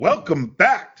Welcome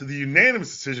back to the Unanimous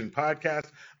Decision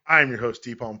Podcast. I'm your host,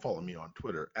 D-Palm. Follow me on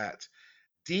Twitter at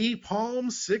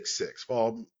DPalm66.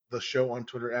 Follow the show on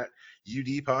Twitter at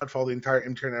UDPod. Follow the entire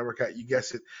MTR network at, you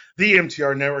guessed it, the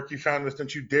MTR network. You found us.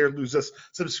 Don't you dare lose us.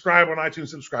 Subscribe on iTunes.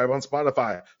 Subscribe on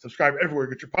Spotify. Subscribe everywhere.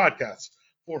 Get your podcasts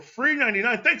for free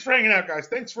 99. Thanks for hanging out, guys.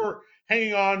 Thanks for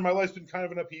hanging on. My life's been kind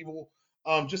of an upheaval.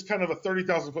 Just kind of a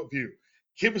 30,000-foot view.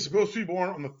 Kid was supposed to be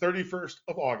born on the 31st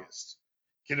of August.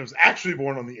 Kid was actually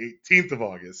born on the 18th of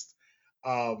August.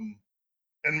 And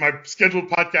my scheduled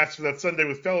podcast for that Sunday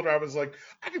with Felder, I was like,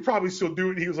 I could probably still do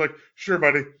it. And he was like, sure,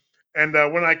 buddy. And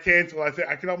when I canceled,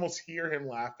 I could almost hear him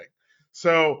laughing.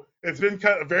 So it's been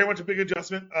kind of very much a big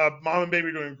adjustment. Mom and baby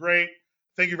are doing great.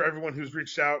 Thank you for everyone who's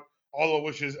reached out. All the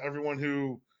wishes, everyone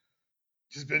who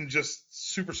has been just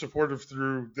super supportive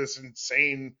through this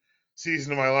insane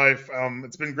season of my life.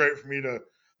 It's been great for me to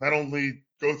not only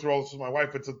go through all this with my wife,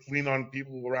 but to lean on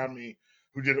people around me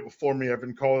who did it before me. I've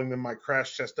been calling them my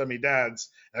crash test dummy dads.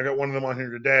 I got one of them on here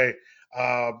today.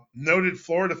 Noted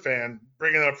Florida fan,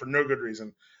 bringing it up for no good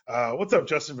reason. What's up,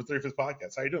 Justin, for 35th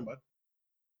Podcast? How you doing, bud?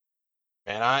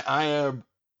 And I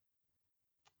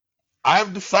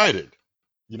have decided,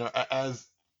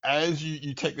 as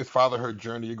you take this fatherhood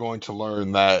journey, you're going to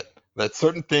learn that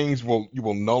certain things you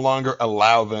will no longer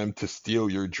allow them to steal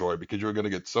your joy, because you're going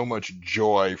to get so much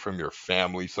joy from your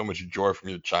family, so much joy from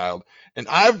your child. And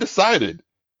I've decided,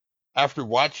 after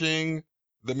watching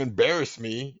them embarrass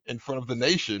me in front of the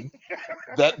nation,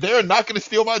 that they're not going to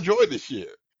steal my joy this year.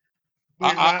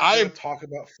 We're not going to talk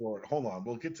about Florida. Hold on,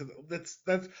 we'll get to that's.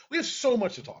 We have so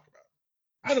much to talk about.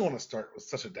 I don't want to start with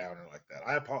such a downer like that.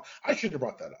 I should have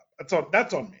brought that up.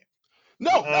 That's on me.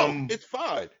 No, it's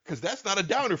fine, because that's not a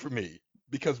downer for me,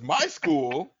 because my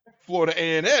school, Florida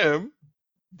A&M,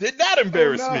 did not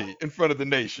embarrass me in front of the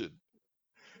nation.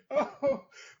 Oh,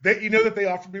 you know that they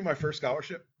offered me my first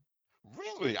scholarship?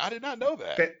 Really? I did not know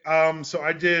that. So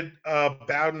I did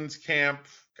Bowden's camp,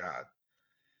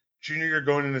 junior year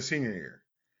going into senior year.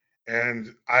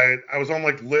 And I was on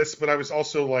like lists, but I was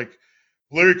also like,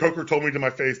 Larry Coker told me to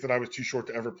my face that I was too short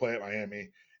to ever play at Miami,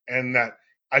 and that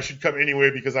I should come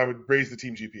anyway because I would raise the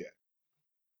team GPA.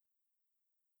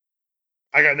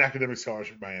 I got an academic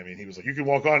scholarship at Miami, and he was like, you can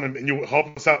walk on and you'll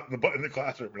help us out in the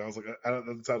classroom. And I was like, that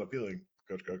doesn't sound appealing,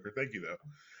 Coach Coker. Thank you, though.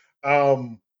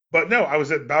 But no, I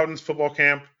was at Bowden's football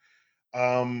camp.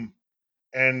 And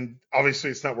obviously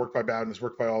it's not worked by Bowden, it's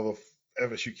worked by all the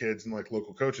FSU kids and like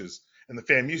local coaches. And the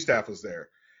FAMU staff was there.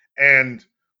 And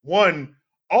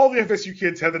all the FSU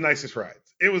kids had the nicest rides.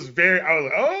 I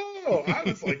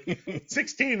was like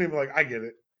 16 and like, I get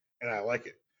it. And I like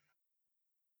it.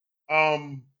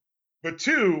 But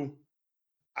two,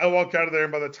 I walked out of there,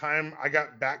 and by the time I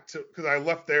got back because I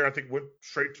left there, I think went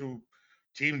straight to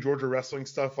Team Georgia wrestling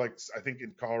stuff, like I think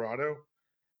in Colorado.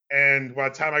 And by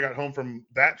the time I got home from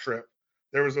that trip,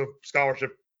 there was a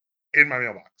scholarship in my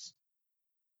mailbox.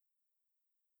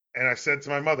 And I said to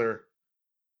my mother,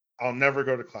 I'll never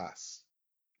go to class.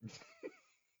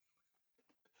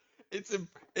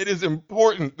 It is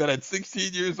important that at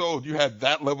 16 years old you have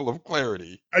that level of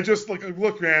clarity. I just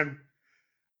look, man.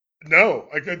 No,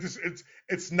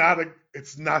 it's not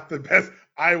the best.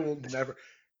 I will never.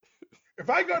 If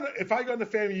I go to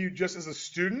FAMU just as a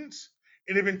student,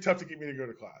 it'd have been tough to get me to go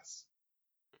to class.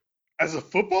 As a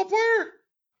football player?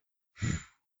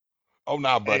 Oh,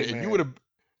 nah, buddy. Hey, and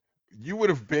you would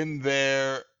have been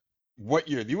there. What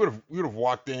year? You would have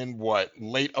walked in what,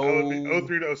 late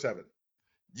 03 to 07.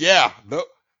 Yeah,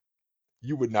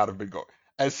 you would not have been going.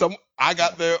 I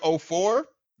got there 04.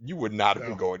 You would not have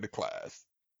been going to class.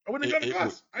 I wouldn't have gone to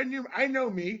class. I know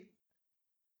me.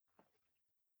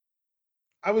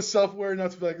 I was self-aware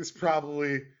enough to be like,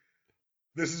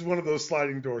 this is one of those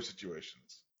sliding door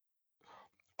situations.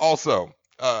 Also,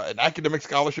 an academic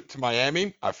scholarship to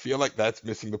Miami, I feel like that's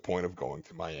missing the point of going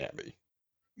to Miami.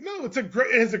 No,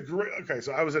 okay,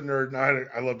 so I was a nerd, and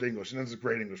I loved English, and it's a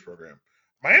great English program.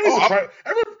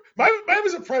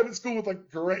 Miami's a private school with like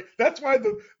great. That's why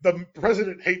the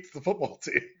president hates the football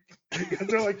team, because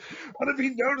they're like, want to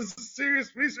be known as a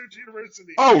serious research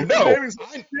university. Oh no,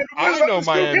 I know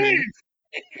Miami.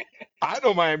 I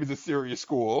know Miami's a serious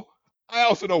school. I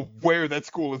also know where that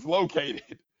school is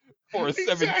located for a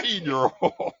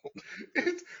 17-year-old.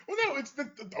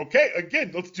 Okay.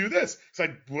 Again, let's do this. So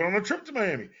I went on a trip to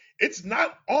Miami. It's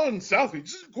not on South Beach.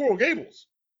 It's in Coral Gables.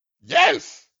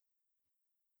 Yes.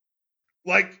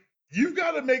 Like, you've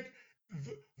got to make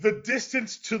the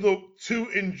distance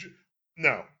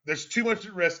no, there's too much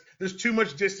at risk. There's too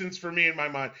much distance for me in my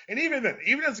mind. And even then,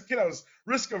 even as a kid, I was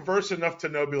risk averse enough to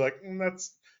be like,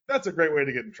 that's a great way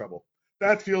to get in trouble.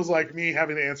 That feels like me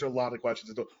having to answer a lot of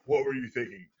questions. What were you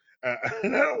thinking?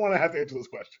 And I don't want to have to answer those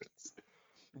questions.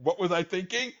 What was I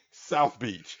thinking? South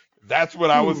Beach. That's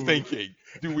what I was Ooh. thinking.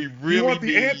 Do we Do you really want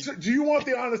the need? answer? Do you want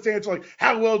the honest answer? Like,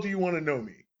 how well do you want to know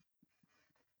me?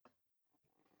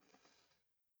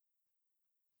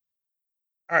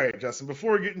 All right, Justin.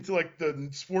 Before we get into like the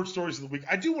sports stories of the week,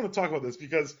 I do want to talk about this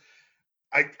because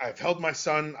I've held my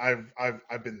son.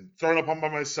 I've been thrown up on by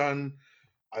my son.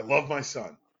 I love my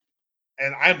son,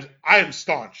 and I am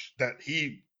staunch that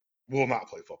he will not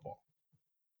play football.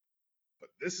 But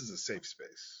this is a safe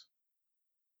space,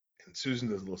 and Susan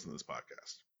doesn't listen to this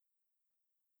podcast.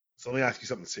 So let me ask you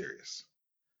something serious.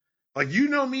 Like you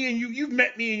know me, and you've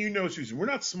met me, and you know Susan. We're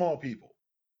not small people,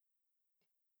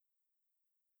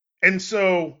 and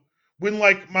so when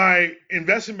like my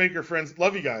investment banker friends,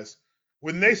 love you guys,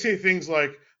 when they say things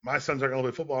like my son's aren't going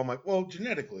to play football, I'm like, well,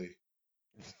 genetically,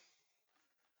 it's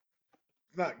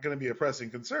not going to be a pressing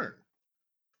concern.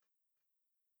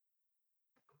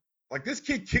 Like this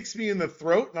kid kicks me in the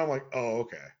throat, and I'm like, oh,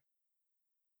 okay.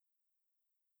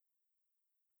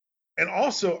 And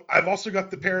also, I've also got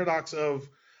the paradox of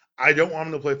I don't want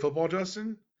him to play football,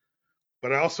 Justin,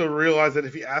 but I also realize that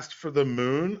if he asked for the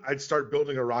moon, I'd start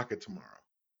building a rocket tomorrow.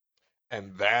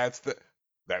 And that's the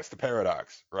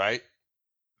paradox, right?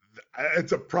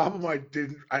 It's a problem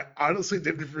I honestly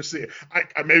didn't foresee.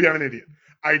 Maybe I'm an idiot.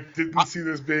 I didn't I, see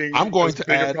this being I'm going as to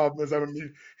big a add. problem as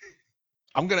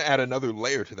I'm going to add another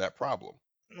layer to that problem.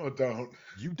 Oh, don't.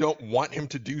 You don't want him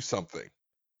to do something.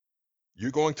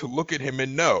 You're going to look at him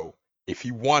and know if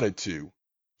he wanted to,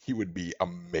 he would be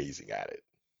amazing at it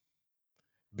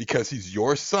because he's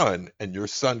your son and your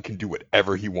son can do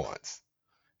whatever he wants.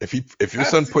 If your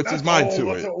son puts his That's mind oh to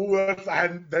that's it. a ooh, that's I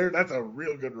hadn't there. That's a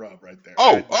real good rub right there.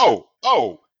 I Oh, had not oh,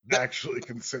 oh. That, actually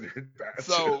considered that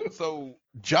too. so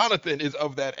Jonathan is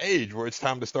of that age where it's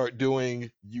time to start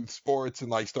doing youth sports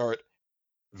and like start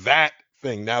that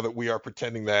thing now that we are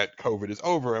pretending that COVID is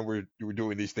over and we're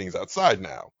doing these things outside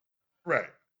now. Right.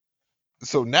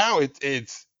 So now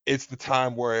it's the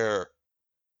time where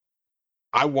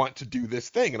I want to do this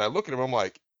thing. And I look at him, I'm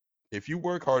like, if you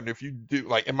work hard and if you do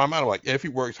like in my mind, I'm like, if he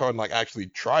works hard and like actually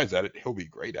tries at it, he'll be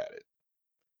great at it.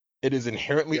 It is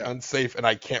inherently Yeah. unsafe and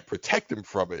I can't protect him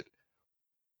from it.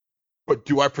 But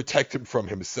do I protect him from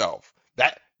himself?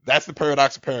 That's the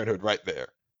paradox of parenthood right there.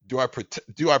 Do I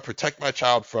protect my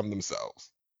child from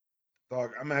themselves?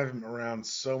 Dog, I'm having him around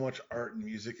so much art and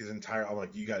music his entire. I'm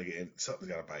like, you gotta get in.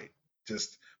 Something's gotta bite.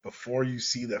 Just before you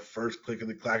see the first click of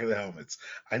the clack of the helmets,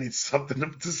 I need something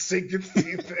to sink your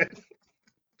teeth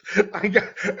in. I got.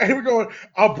 And we're going.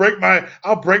 I'll break my.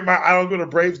 I don't go to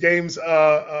Braves games.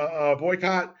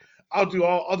 Boycott. I'll do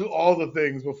all the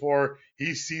things before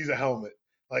he sees a helmet,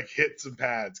 like hit some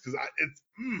pads, because it's.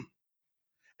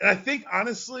 And I think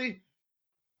honestly,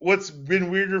 what's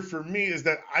been weirder for me is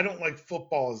that I don't like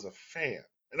football as a fan.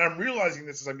 And I'm realizing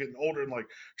this as I'm getting older and like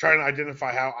trying to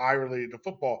identify how I related to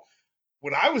football.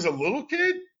 When I was a little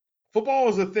kid, football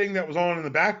was a thing that was on in the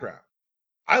background.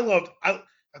 I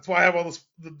that's why I have all this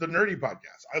the nerdy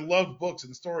podcasts. I loved books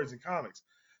and stories and comics.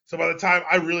 So by the time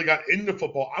I really got into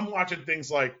football, I'm watching things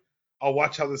like I'll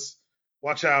watch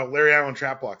how Larry Allen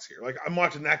trap blocks here. Like I'm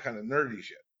watching that kind of nerdy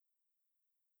shit.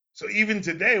 So even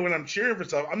today when I'm cheering for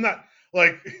stuff, I'm not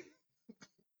like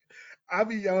I'll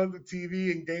be yelling at the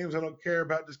TV and games I don't care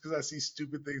about just because I see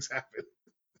stupid things happen.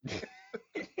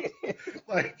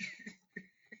 Like,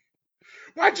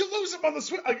 why'd you lose him on the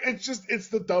swing? Like, it's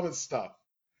the dumbest stuff.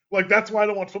 Like, that's why I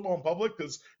don't watch football in public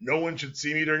because no one should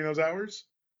see me during those hours.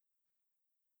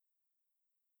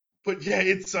 But yeah,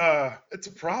 it's a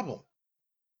problem.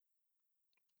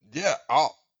 Yeah,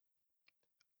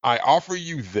 I offer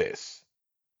you this.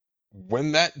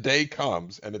 When that day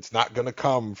comes, and it's not gonna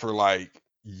come for like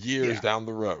years Yeah, down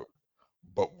the road,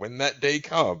 but when that day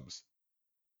comes,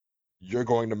 you're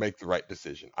going to make the right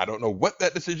decision. I don't know what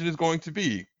that decision is going to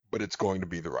be, but it's going to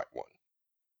be the right one.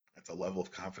 that's a level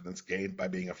of confidence gained by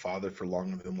being a father for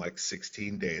longer than like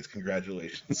 16 days.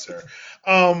 Congratulations, sir.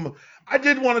 I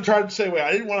did want to try to say, wait,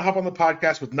 I didn't want to hop on the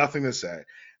podcast with nothing to say.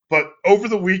 But over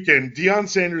the weekend, Deion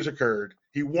Sanders occurred.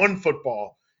 He won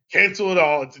football, cancel it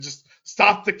all, to just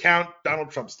stop the count, Donald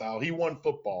Trump style. He won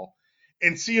football.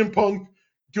 And CM Punk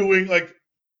doing like,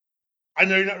 I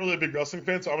know you're not really a big wrestling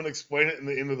fan, so I'm going to explain it in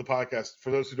the end of the podcast. For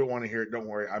those who don't want to hear it, don't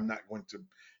worry. I'm not going to.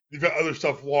 You've got other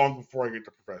stuff long before I get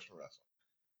to professional wrestling.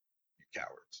 You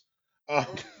cowards.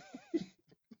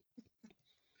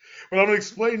 But I'm going to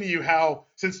explain to you how,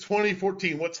 since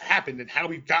 2014, what's happened and how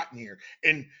we've gotten here,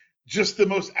 and just the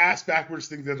most ass backwards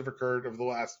things that have occurred over the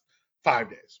last 5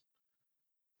 days.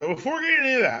 But before getting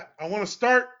into that, I want to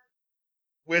start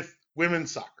with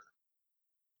women's soccer.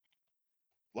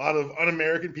 A lot of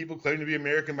un-American people claim to be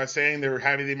American by saying they were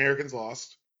happy the Americans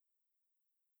lost.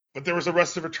 But there was a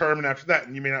rest of a term after that,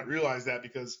 and you may not realize that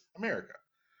because America.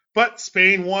 But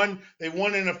Spain won. They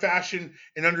won in a fashion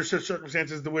and under such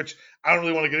circumstances to which I don't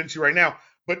really want to get into right now.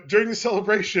 But during the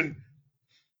celebration,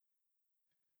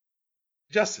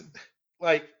 Justin,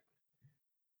 like,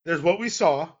 there's what we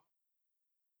saw.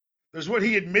 There's what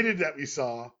he admitted that we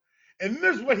saw. And then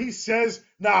there's what he says,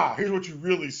 nah, here's what you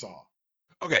really saw.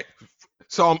 Okay,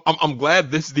 so I'm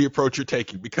glad this is the approach you're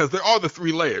taking because there are the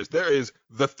three layers. There is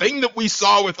the thing that we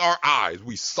saw with our eyes.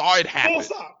 We saw it happen. Full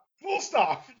stop. Full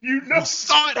stop. You know. We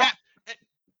saw it happen.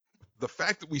 The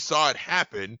fact that we saw it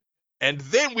happen, and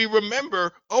then we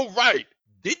remember, oh, right,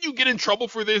 did you get in trouble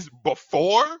for this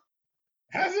before?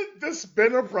 Hasn't this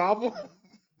been a problem?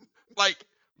 Like,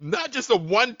 not just a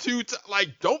 1-2,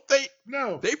 like, don't they?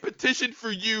 No. They petitioned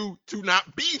for you to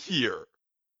not be here.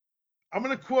 I'm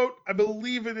going to quote, I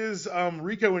believe it is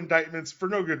RICO indictments for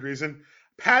no good reason,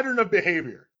 pattern of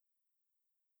behavior.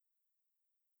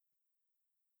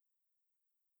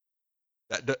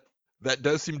 That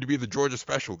does seem to be the Georgia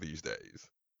special these days.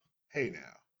 Hey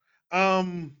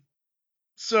now.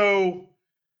 So,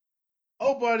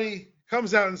 oh buddy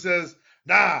comes out and says,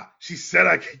 nah, she said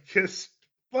I could kiss.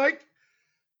 Like,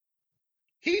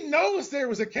 he knows there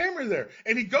was a camera there.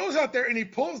 And he goes out there and he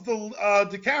pulls the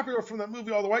DiCaprio from that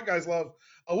movie all the white guys love,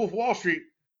 Wolf of Wall Street.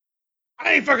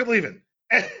 I ain't fucking leaving.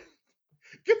 And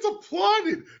gets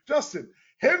applauded. Justin,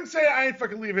 him saying I ain't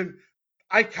fucking leaving,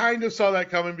 I kind of saw that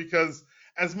coming because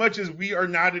as much as we are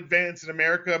not advanced in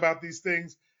America about these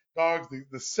things, dogs,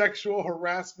 the sexual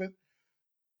harassment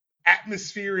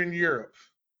atmosphere in Europe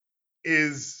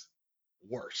is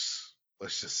worse.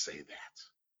 Let's just say that.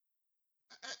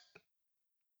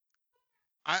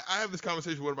 I have this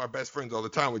conversation with one of my best friends all the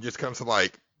time. It just comes to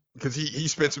like, because he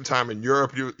spent some time in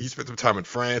Europe, he spent some time in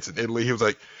France and Italy. He was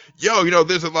like, yo,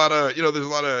 there's a lot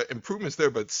of improvements there,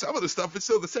 but some of the stuff is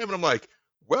still the same. And I'm like,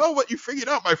 well, what you figured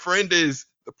out, my friend, is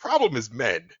the problem is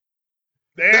men.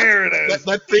 There it is.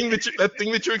 That thing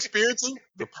that you're experiencing,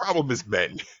 the problem is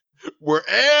men.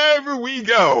 Wherever we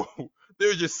go,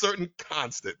 there's just certain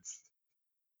constants.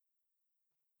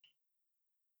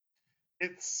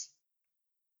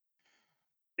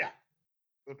 Yeah.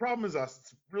 The problem is us.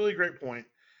 It's a really great point.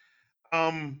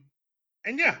 And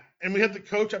yeah, and we had the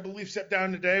coach, I believe, step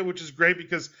down today, which is great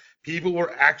because people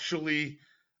were actually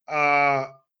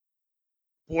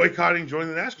boycotting joining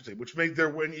the national team, which made their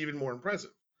win even more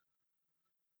impressive.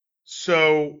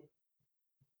 So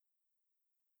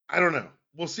I don't know.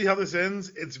 We'll see how this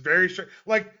ends. It's very strange.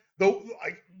 Like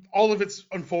all of it's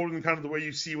unfolding kind of the way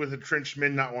you see with entrenched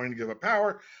men not wanting to give up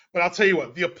power. But I'll tell you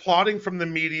what, the applauding from the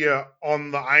media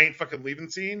on the I ain't fucking leaving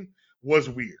scene was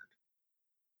weird.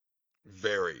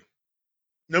 Very.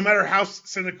 No matter how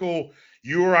cynical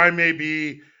you or I may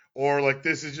be, or like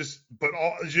this is just, but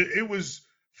it was,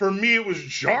 for me, it was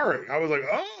jarring. I was like,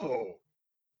 oh,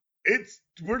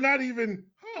 we're not even,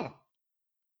 huh.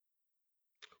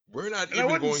 We're not and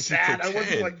even going sad. to pretend. I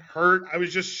wasn't like hurt. I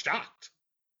was just shocked.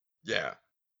 Yeah.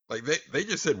 Like they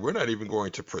just said, we're not even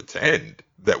going to pretend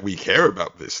that we care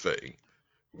about this thing.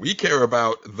 We care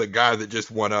about the guy that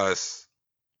just won us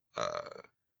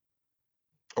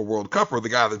a World Cup, or the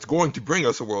guy that's going to bring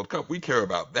us a World Cup. We care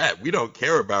about that. We don't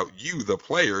care about you, the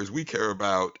players. We care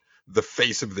about the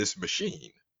face of this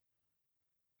machine.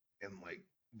 And like,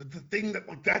 but the thing that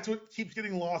like that's what keeps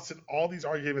getting lost in all these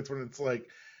arguments when it's like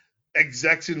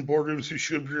execs in boardrooms who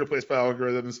should be replaced by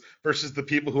algorithms versus the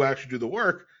people who actually do the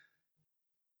work.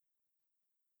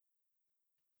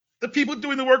 The people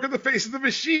doing the work are the face of the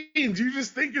machines. You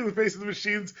just think you're the face of the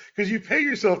machines because you pay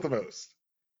yourself the most.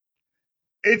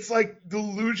 It's like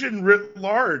delusion writ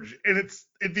large, and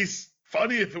it'd be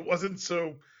funny if it wasn't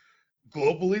so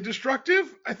globally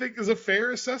destructive, I think is a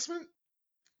fair assessment.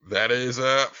 That is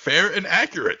fair and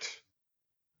accurate.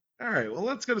 All right, well,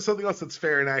 let's go to something else that's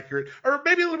fair and accurate, or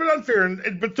maybe a little bit unfair,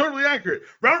 but totally accurate.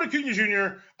 Ronald Acuna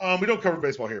Jr., we don't cover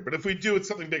baseball here, but if we do, it's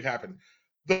something big happened.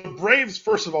 The Braves,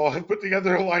 first of all, have put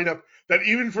together a lineup that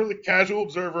even for the casual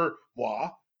observer,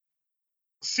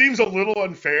 seems a little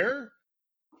unfair.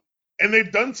 And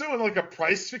they've done so in like a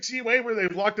price-fixing way where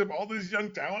they've locked up all this young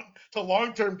talent to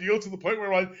long-term deals to the point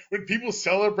where like when people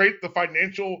celebrate the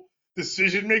financial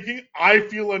decision-making, I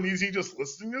feel uneasy just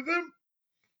listening to them.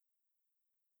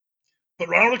 But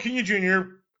Ronald Acuna Jr.,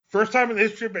 first time in the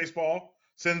history of baseball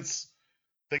since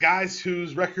the guys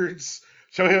whose records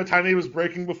Shohei Ohtani was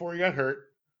breaking before he got hurt,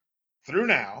 through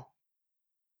now,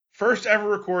 first ever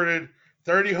recorded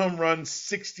 30 home runs,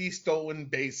 60 stolen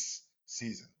base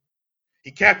season. He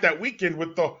capped that weekend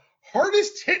with the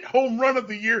hardest hit home run of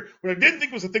the year, which I didn't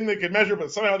think was a thing they could measure,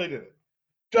 but somehow they did it.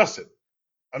 Justin,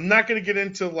 I'm not going to get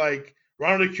into like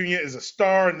Ronald Acuna is a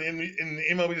star and the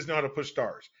MLB doesn't know how to push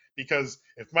stars. Because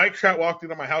if Mike Trout walked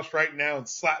into my house right now and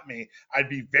slapped me, I'd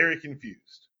be very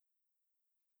confused.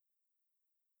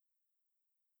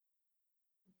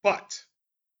 But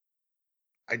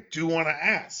I do want to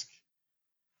ask,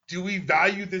 do we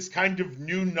value this kind of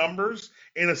new numbers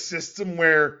in a system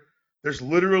where there's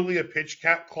literally a pitch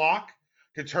cap clock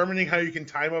determining how you can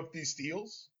time up these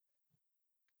steals?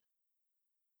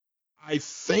 I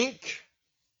think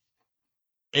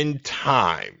in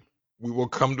time we will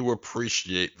come to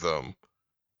appreciate them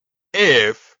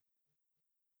if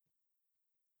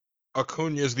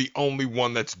Acuna is the only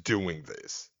one that's doing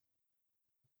this.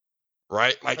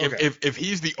 Right? Like Okay. if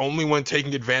he's the only one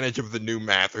taking advantage of the new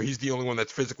math, or he's the only one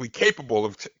that's physically capable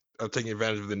of taking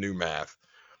advantage of the new math,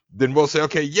 then we'll say,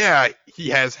 okay, yeah, he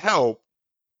has help,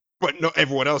 but no,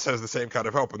 everyone else has the same kind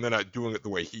of help, and they're not doing it the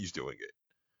way he's doing it.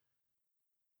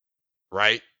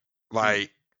 Right? Hmm.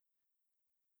 Like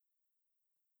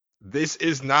this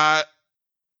is not.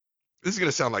 This is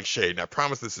gonna sound like shade, and I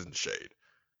promise this isn't shade.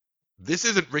 This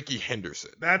isn't Ricky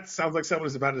Henderson. That sounds like someone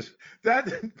is about to.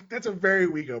 That's a very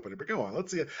weak opener. But go on.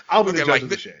 Let's see. I'll be the Okay, judge like of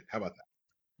the shade. How about that?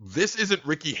 this isn't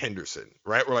Ricky Henderson,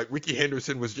 right? Where like Ricky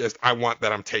Henderson was just, I want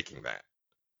that, I'm taking that,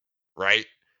 right?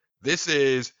 This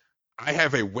is, I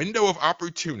have a window of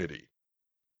opportunity,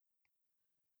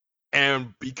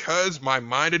 and because my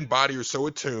mind and body are so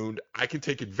attuned, I can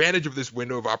take advantage of this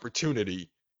window of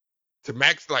opportunity to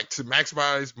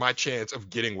maximize my chance of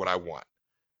getting what I want.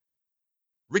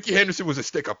 Ricky Henderson was a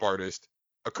stick-up artist.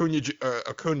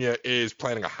 Acuna is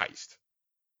planning a heist.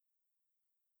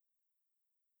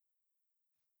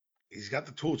 He's got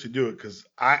the tools to do it because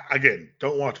I, again,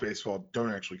 don't watch baseball,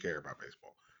 don't actually care about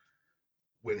baseball.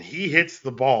 When he hits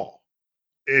the ball,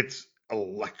 it's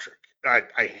electric.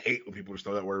 I hate when people just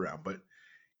throw that word around, but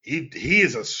he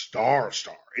is a star,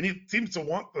 and he seems to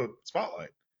want the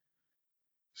spotlight.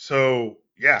 So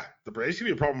yeah, the Braves can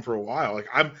be a problem for a while. Like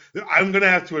I'm gonna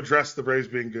have to address the Braves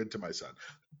being good to my son.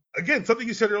 Again, something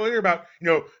you said earlier about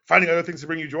finding other things to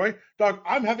bring you joy. Dog,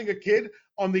 I'm having a kid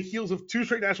on the heels of 2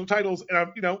 straight national titles, and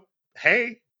I'm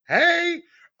hey,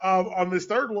 on this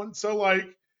third one. So like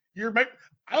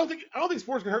I don't think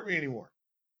sports can hurt me anymore.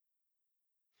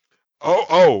 Oh,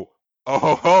 oh,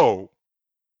 oh.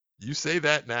 You say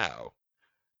that now.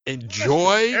 Well,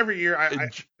 that's true. Enjoy, Every year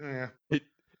enjoy, yeah.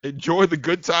 enjoy the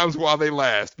good times while they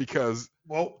last, because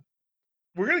Well,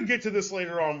 we're going to get to this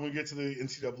later on when we get to the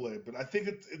NCAA, but I think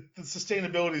the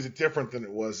sustainability is different than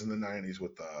it was in the 90s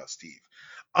with Steve.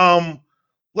 Um,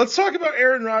 let's talk about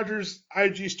Aaron Rodgers'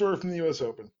 IG story from the U.S.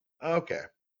 Open. Okay.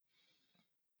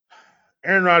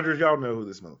 Aaron Rodgers, y'all know who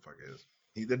this motherfucker is.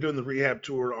 They're doing the rehab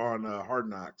tour on Hard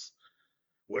Knocks,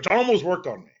 which almost worked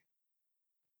on me.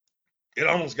 It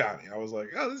almost got me. I was like,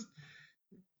 oh,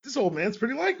 this old man's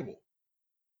pretty likable.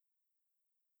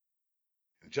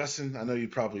 Justin, I know you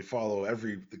probably follow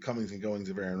the comings and goings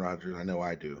of Aaron Rodgers. I know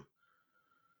I do.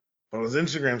 But on his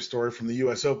Instagram story from the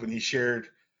U.S. Open, he shared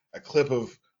a clip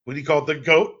of what he called the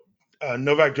GOAT,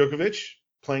 Novak Djokovic,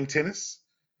 playing tennis.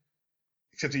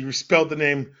 Except he spelled the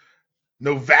name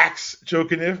Novaks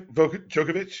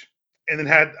Djokovic, and then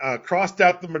had crossed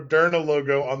out the Moderna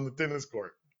logo on the tennis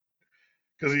court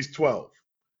because he's 12.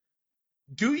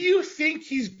 Do you think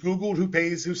he's Googled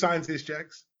who signs his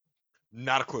checks?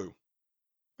 not a clue.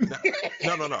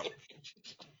 No, no.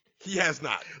 He has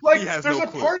not. He Like, has there's no a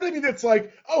clue. part of me that's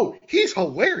like, oh, he's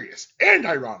hilarious and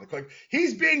ironic. Like,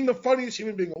 he's being the funniest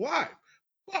human being alive.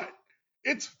 But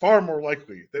it's far more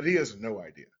likely that he has no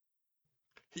idea.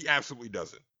 He absolutely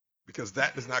doesn't, because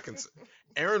that does not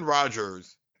Aaron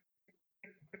Rodgers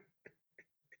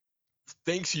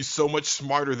thinks he's so much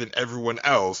smarter than everyone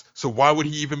else. So why would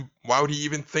he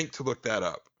even think to look that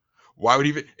up? Why would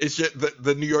he even? It's just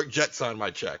the New York Jets sign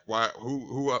my check. Why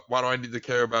do I need to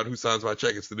care about who signs my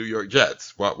check? It's the New York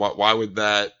Jets. Why would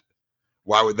that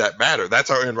matter? That's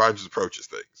how Aaron Rodgers approaches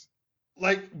things.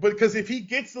 Like, because if he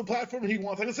gets the platform he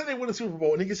wants, like I said, they win a Super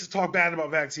Bowl and he gets to talk bad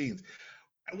about vaccines.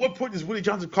 At what point does Woody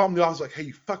Johnson call him in the office like, hey,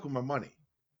 you fuck with my money?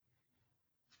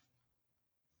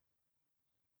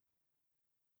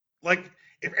 Like,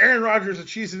 if Aaron Rodgers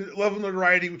achieves a level of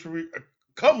notoriety which would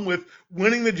come with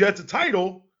winning the Jets a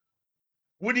title,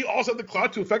 would he also have the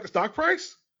clout to affect the stock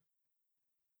price?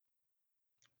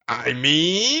 I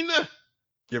mean,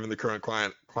 given the current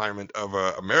climate of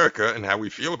America and how we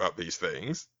feel about these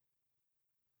things,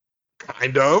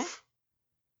 kind of.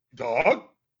 Dog.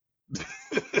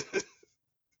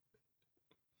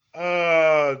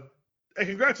 Uh, hey,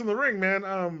 congrats on the ring, man.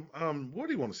 What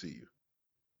do you want to see you?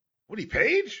 Woody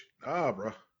Page? Ah,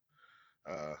 bro.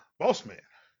 Boss man.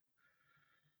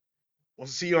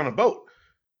 wants to see you on a boat.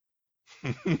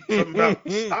 Something about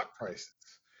stock prices.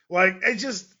 Like it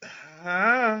just,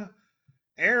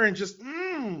 Aaron, just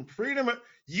freedom.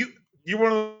 You you're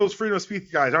one of those freedom of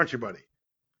speech guys, aren't you, buddy?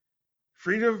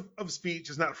 Freedom of speech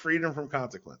is not freedom from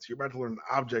consequence. You're about to learn an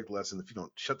object lesson if you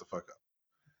don't shut the fuck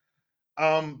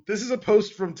up. This is a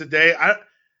post from today.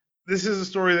 This is a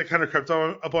story that kind of crept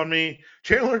up on me.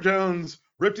 Chandler Jones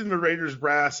ripped into Raiders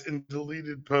brass in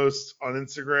deleted posts on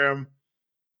Instagram.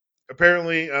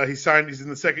 Apparently, he's in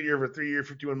the second year of a 3-year,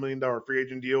 $51 million free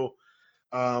agent deal.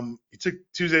 He took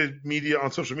Tuesday media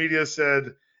on social media,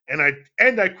 said, and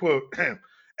I quote,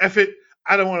 F it,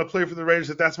 I don't want to play for the Raiders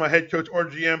if that's my head coach or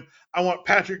GM. I want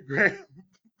Patrick Graham,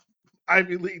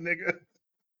 Ivy League nigga,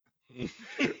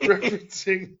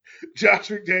 referencing Josh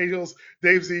McDaniels,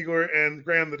 Dave Ziegler, and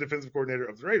Graham, the defensive coordinator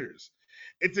of the Raiders.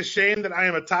 It's a shame that I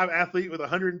am a top athlete with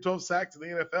 112 sacks in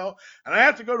the NFL, and I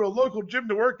have to go to a local gym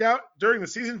to work out during the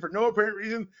season for no apparent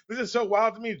reason. This is so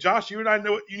wild to me. Josh, you and I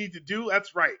know what you need to do.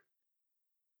 That's right.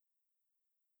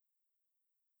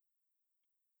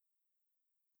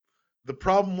 The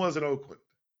problem was in Oakland.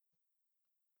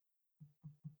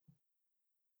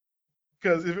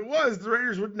 Because if it was, the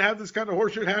Raiders wouldn't have this kind of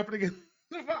horseshit happening in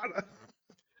Nevada.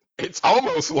 It's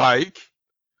almost like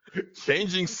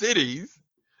changing cities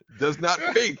does not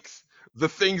fix the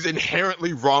things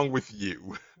inherently wrong with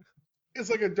you.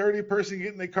 It's like a dirty person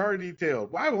getting their car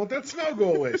detailed. Why won't that smell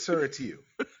go away? Sir, it's you.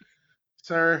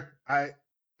 Sir,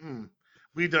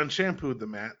 we done shampooed the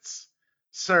mats.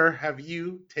 Sir, have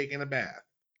you taken a bath?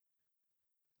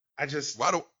 I just, Why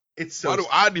do it's so. why do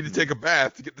I need to take a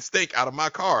bath to get the stink out of my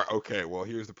car? Okay, well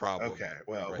here's the problem. Okay,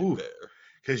 well, right there.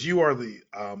 Because you are the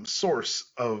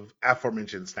source of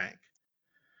aforementioned stank.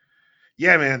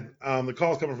 Yeah, man. The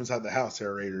call's coming from inside the house,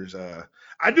 there, Raiders.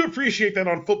 I do appreciate that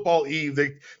on football eve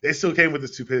they still came with the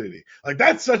stupidity. Like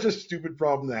that's such a stupid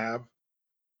problem to have.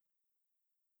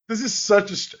 This is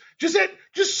such a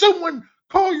just someone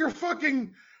call your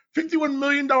fucking $51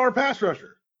 million pass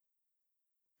rusher.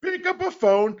 Pick up a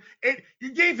phone and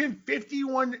you gave him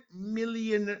 $51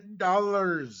 million. Hey,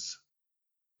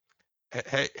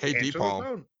 Answer the D-Palm,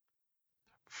 phone.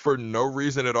 for no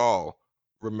reason at all.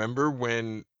 Remember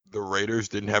when the Raiders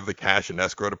didn't have the cash in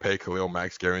escrow to pay Khalil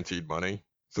Mack's guaranteed money,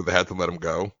 so they had to let him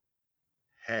go?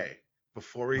 Hey,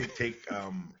 before we take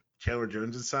Chandler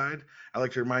Jones aside, I'd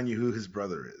like to remind you who his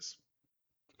brother is.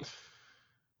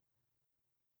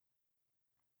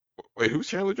 Wait, who's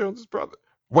Chandler Jones' brother?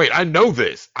 Wait, I know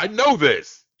this. I know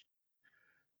this.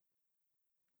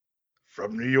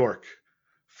 From New York.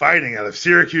 Fighting out of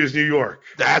Syracuse, New York.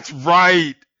 That's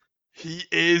right. He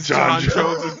is John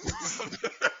John Jones'.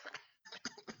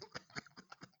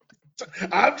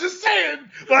 I'm just saying,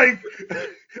 like,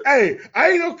 hey,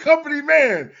 I ain't no company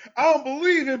man. I don't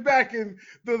believe in backing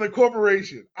the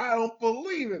corporation. I don't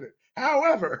believe in it.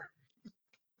 However,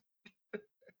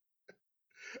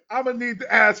 I'm gonna need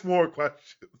to ask more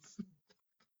questions.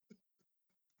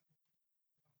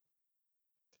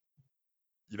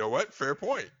 You know what? Fair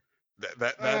point.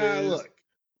 That is. Look,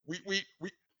 We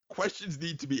questions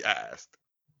need to be asked.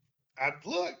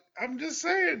 I'm just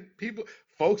saying,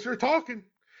 folks are talking.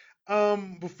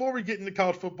 Before we get into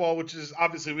college football, which is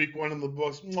obviously week 1 in the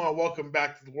books, welcome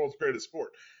back to the world's greatest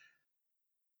sport.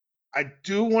 I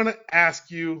do want to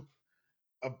ask you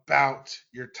about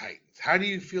your Titans. How do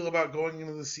you feel about going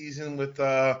into the season with,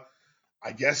 I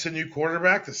guess, a new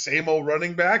quarterback, the same old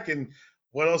running back, and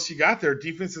what else you got there?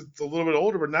 Defense is a little bit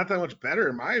older, but not that much better,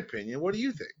 in my opinion. What do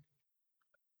you think?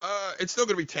 It's still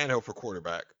gonna be Tannehill for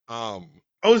quarterback. Oh,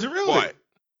 is it really? But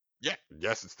yeah,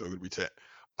 yes, it's still gonna be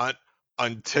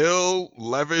until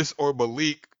Levis or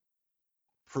Malik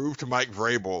prove to Mike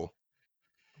Vrabel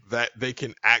that they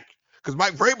can act. Because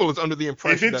Mike Vrabel is under the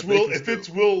impression that it's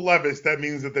Will Levis, that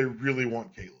means that they really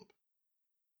want Caleb.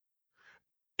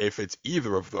 If it's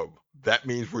either of them, that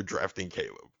means we're drafting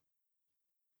Caleb.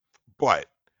 But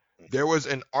there was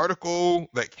an article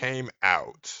that came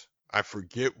out, I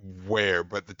forget where,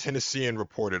 but the Tennessean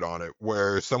reported on it,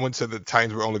 where someone said that the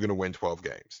Titans were only going to win 12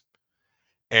 games.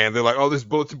 And they're like, oh, this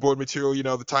bulletin board material,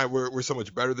 the time we're so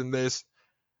much better than this.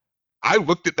 I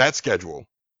looked at that schedule.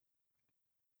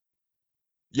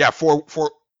 Yeah, four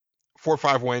or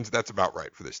 5 wins, that's about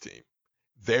right for this team.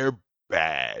 They're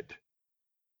bad.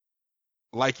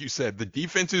 Like you said, the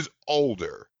defense is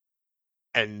older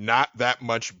and not that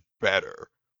much better.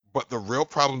 But the real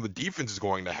problem the defense is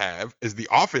going to have is the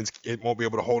offense, it won't be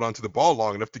able to hold on to the ball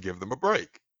long enough to give them a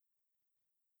break.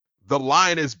 The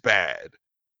line is bad.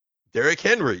 Derrick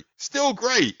Henry, still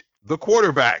great. The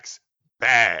quarterbacks,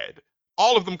 bad.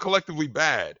 All of them collectively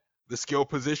bad. The skill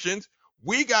positions,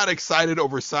 we got excited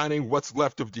over signing what's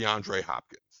left of DeAndre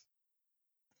Hopkins.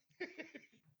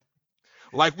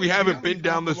 Like we Hey, haven't y'all been leave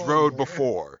down Pop this alone, road man.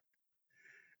 before.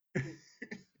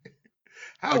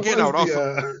 How Again, I was would also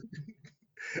the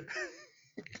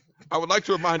I would like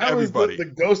to remind how was the everybody,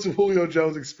 ghost of Julio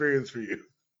Jones experience for you?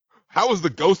 how was the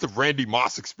ghost of Randy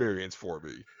Moss experience for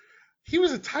me? He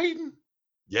was a Titan.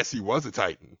 Yes, he was a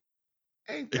Titan.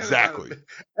 Ain't that about Exactly. it?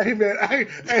 Hey man, hey,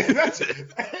 that's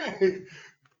hey,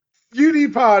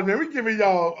 UD Pod, man. We giving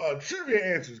y'all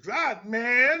trivia answers. Cause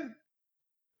man,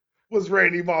 was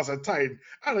Randy Moss a Titan?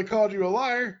 I'd have called you a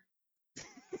liar.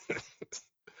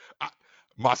 I,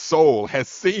 my soul has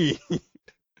seen,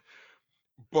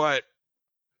 but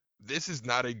this is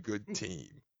not a good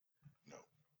team. No.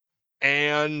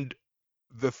 And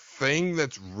the thing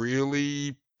that's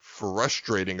really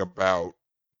frustrating about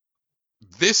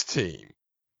this team,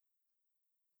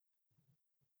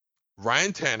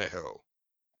 Ryan Tannehill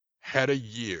had a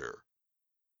year.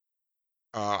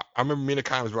 I remember Mina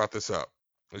Kimes brought this up,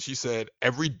 and she said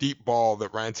every deep ball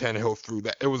that Ryan Tannehill threw,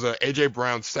 that it was a AJ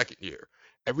Brown's second year.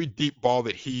 Every deep ball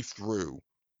that he threw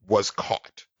was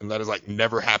caught, and that has like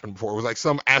never happened before. It was like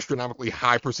some astronomically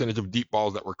high percentage of deep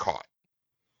balls that were caught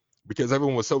because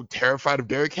everyone was so terrified of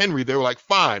Derrick Henry. They were like,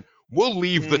 fine, we'll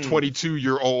leave the Mm.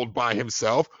 22-year-old by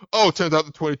himself. Oh, it turns out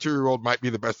the 22-year-old might be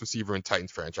the best receiver in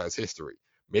Titans franchise history.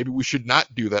 Maybe we should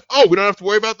not do that. Oh, we don't have to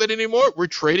worry about that anymore. We're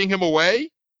trading him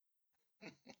away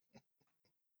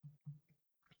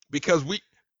because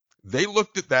they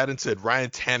looked at that and said Ryan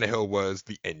Tannehill was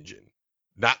the engine,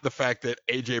 not the fact that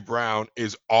AJ Brown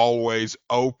is always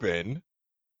open.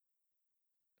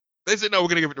 They said, no, we're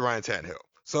going to give it to Ryan Tannehill.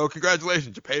 So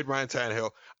congratulations, you paid Ryan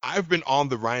Tannehill. I've been on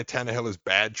the Ryan Tannehill is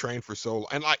bad train for so long.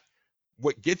 And like,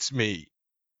 what gets me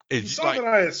You is saw like, that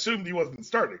I assumed he wasn't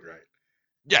starting,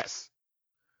 yes,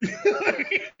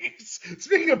 right?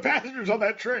 Speaking of passengers on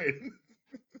that train,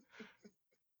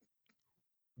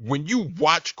 when you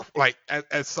watch, like,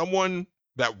 as someone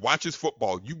that watches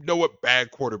football, you know what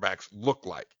bad quarterbacks look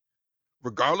like.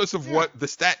 Regardless of yeah. what the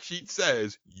stat sheet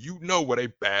says, you know what a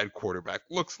bad quarterback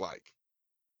looks like.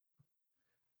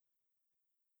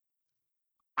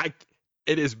 I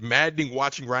it is maddening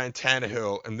watching Ryan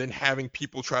Tannehill and then having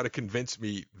people try to convince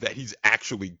me that he's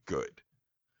actually good.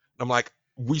 I'm like,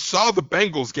 we saw the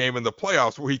Bengals game in the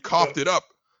playoffs where he coughed But it up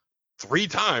 3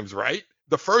 times, right?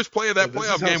 The first play of that but this is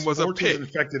playoff how game was a sports has pick.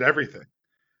 infected everything.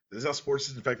 This is how sports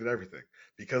has infected everything.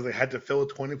 Because they had to fill a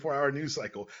 24-hour news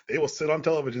cycle. They will sit on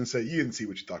television and say, you didn't see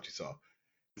what you thought you saw.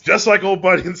 Just like old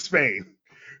buddy in Spain.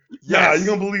 Nah, you Yes.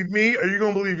 gonna believe me or you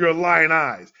gonna believe your lying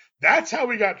eyes? That's how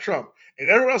we got Trump. And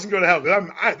everyone else can go to hell.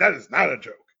 That is not a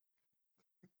joke.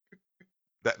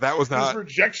 That was This not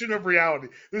rejection of reality.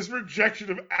 This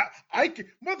rejection of I can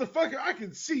motherfucker, I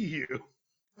can see you.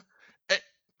 it,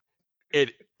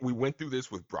 it we went through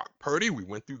this with Brock Purdy, we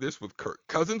went through this with Kirk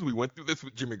Cousins, we went through this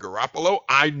with Jimmy Garoppolo.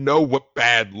 I know what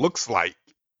bad looks like.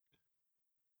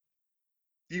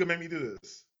 You gonna make me do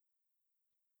this?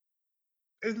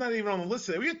 It's not even on the list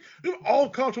today. We have all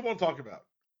college football to talk about.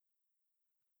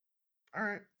 All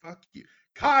right, fuck you,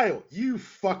 Kyle. You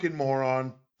fucking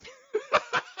moron.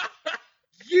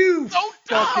 You So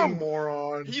fucking dumb.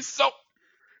 moron. He's so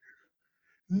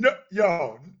No,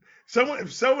 yo.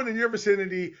 If someone in your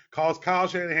vicinity calls Kyle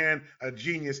Shanahan a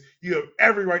genius, you have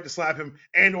every right to slap him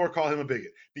and or call him a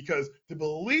bigot. Because to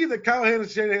believe that Kyle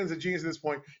Shanahan is a genius at this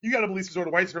point, you got to believe some sort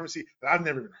of white supremacy that I've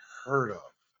never even heard of.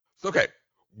 okay.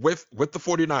 With the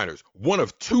 49ers, one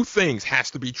of two things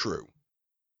has to be true.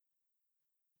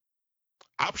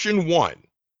 Option one,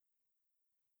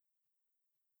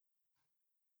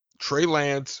 Trey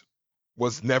Lance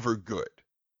was never good.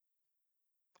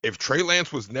 If Trey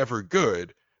Lance was never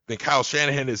good, then Kyle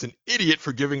Shanahan is an idiot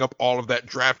for giving up all of that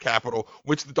draft capital,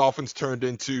 which the Dolphins turned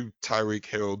into Tyreek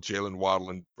Hill, Jalen Waddle,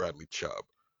 and Bradley Chubb.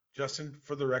 Justin,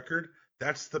 for the record,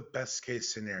 that's the best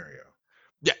case scenario.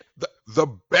 Yeah, the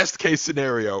best case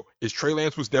scenario is Trey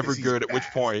Lance was never Is he's good, at which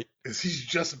bad. point, Is he's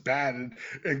just bad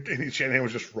and Shanahan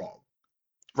was just wrong.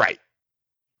 right.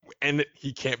 And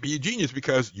he can't be a genius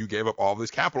because you gave up all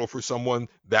this capital for someone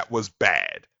that was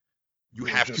bad. You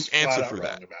He was have to just answer flat out for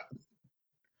that. wrong about it.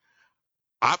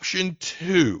 Option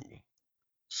two,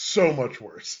 So much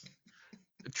worse.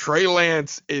 Trey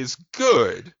Lance is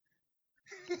good.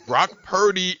 Brock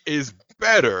Purdy is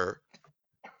better,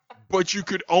 but you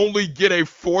could only get a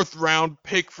fourth round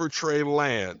pick for Trey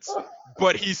Lance,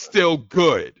 but he's still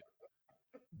good.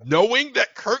 Knowing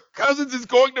that Kirk Cousins is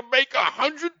going to make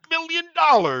 $100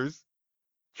 million,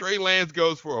 Trey Lance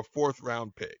goes for a fourth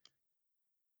round pick.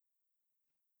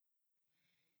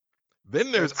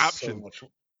 Then there's That's so option. much.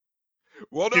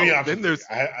 Well, Give me no. option Then three. there's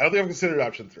I don't think I've considered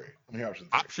option three. Let me hear option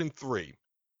three. option three.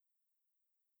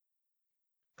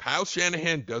 Kyle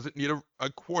Shanahan doesn't need a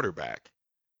quarterback.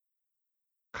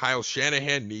 Kyle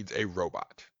Shanahan needs a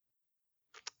robot.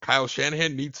 Kyle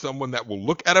Shanahan needs someone that will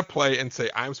look at a play and say,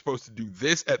 I'm supposed to do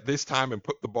this at this time and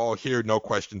put the ball here, no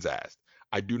questions asked.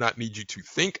 I do not need you to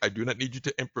think. I do not need you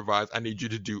to improvise. I need you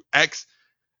to do X.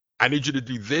 I need you to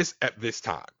do this at this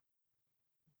time.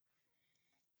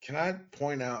 Can I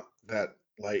point out that,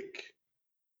 like,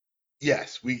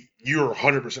 yes, you're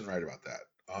 100% right about that.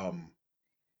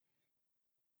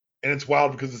 And it's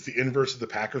wild because it's the inverse of the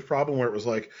Packers problem, where it was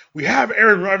like, we have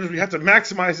Aaron Rodgers, we have to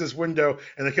maximize this window,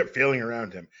 and they kept failing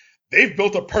around him. They've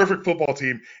built a perfect football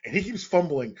team, and he keeps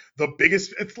fumbling.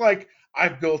 It's like,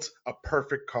 I've built a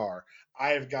perfect car.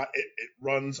 I've got it. It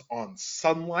runs on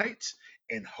sunlight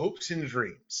and hopes and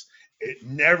dreams. It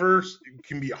never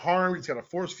can be harmed. It's got a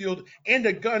force field and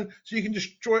a gun, so you can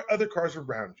destroy other cars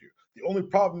around you. The only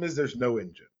problem is there's no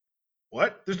engine.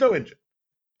 What? There's no engine.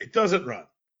 It doesn't run.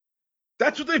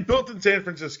 That's what they built in San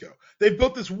Francisco. They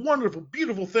built this wonderful,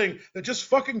 beautiful thing that just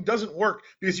fucking doesn't work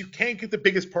because you can't get the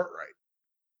biggest part right.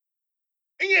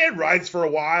 And yeah, it rides for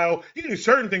a while. You can do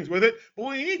certain things with it, but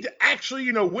when you need to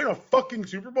actually, win a fucking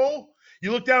Super Bowl,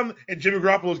 you look down and Jimmy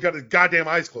Garoppolo's got his goddamn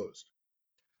eyes closed.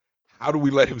 How do we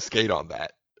let him skate on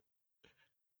that?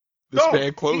 This No,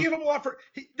 fan closed. he gave up a lot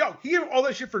he gave all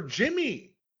that shit for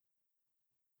Jimmy.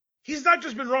 He's not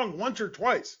just been wrong once or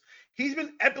twice. He's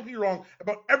been epically wrong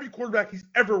about every quarterback he's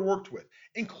ever worked with,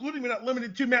 including but not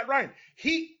limited to Matt Ryan.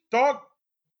 28-3,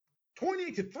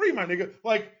 my nigga.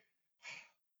 Like,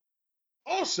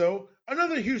 also,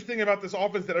 another huge thing about this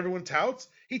offense that everyone touts,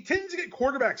 he tends to get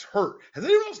quarterbacks hurt. Has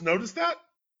anyone else noticed that?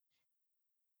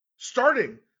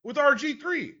 Starting with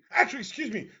RG3. Actually,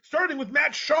 excuse me, starting with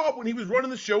Matt Schaub when he was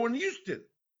running the show in Houston.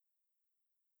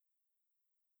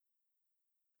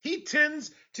 He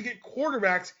tends to get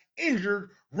quarterbacks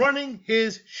injured running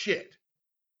his shit.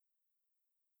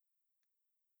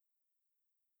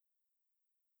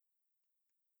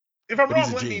 If I'm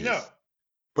wrong, let me know.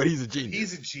 But he's a genius.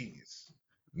 He's a genius.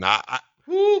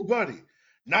 Ooh, buddy.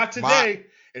 Not today,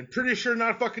 and pretty sure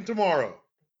not fucking tomorrow.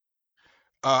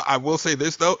 I will say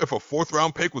this, though. If a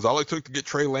fourth-round pick was all it took to get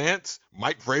Trey Lance,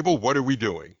 Mike Vrabel, what are we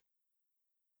doing?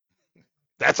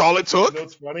 That's all it took?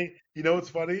 You know what's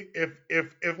funny?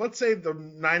 If let's say the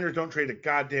Niners don't trade a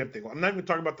goddamn thing. I'm not even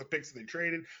talking about the picks that they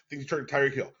traded, things they traded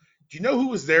Tyreek Hill. Do you know who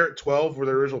was there at 12 where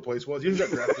their original place was? You know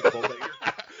who got drafted at 12 that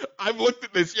year? I've looked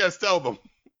at this. Yes, tell them.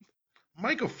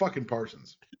 Micah fucking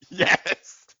Parsons.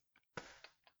 Yes.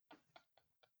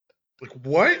 Like,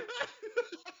 what?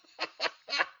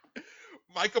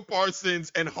 Micah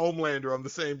Parsons and Homelander on the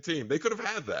same team. They could have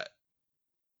had that.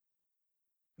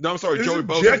 No, I'm sorry. Joey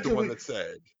Bosa is the one that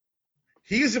said.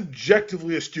 He is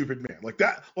objectively a stupid man. Like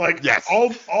that. Like, yes. all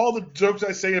the jokes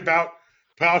I say about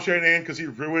Kyle Shanahan because he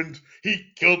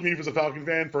killed me as a Falcon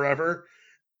fan forever.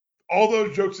 All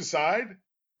those jokes aside,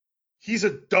 he's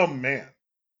a dumb man.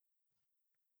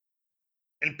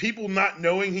 And people not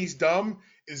knowing he's dumb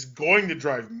is going to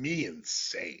drive me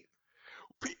insane.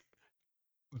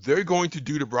 They're going to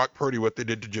do to Brock Purdy what they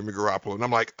did to Jimmy Garoppolo. And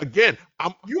I'm like, again,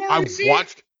 I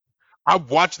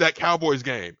watched that Cowboys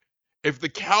game. If the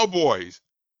Cowboys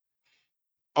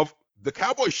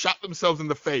shot themselves in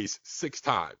the face 6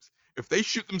 times. If they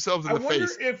shoot themselves in the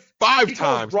face 5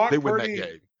 times, they win that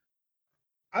game.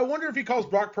 I wonder if he calls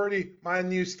Brock Purdy my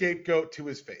new scapegoat to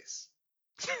his face.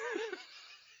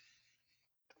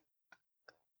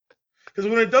 Because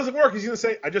when it doesn't work, he's going to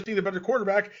say, I just need a better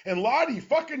quarterback, and Lottie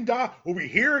fucking Da will be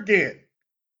here again.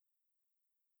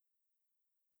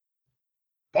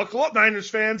 Buckle up, Niners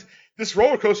fans. This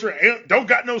roller coaster don't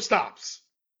got no stops.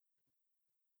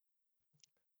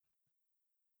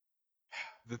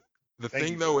 The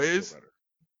thing, though, is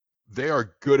they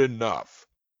are good enough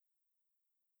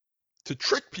to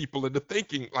trick people into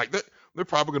thinking like that they're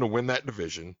probably going to win that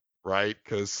division, right?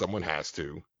 Because someone has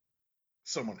to.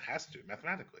 Someone has to,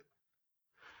 mathematically.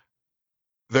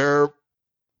 Hold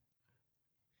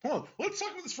on, let's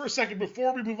talk about this for a second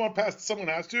before we move on past someone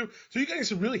has to, so you guys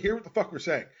can really hear what the fuck we're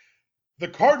saying. The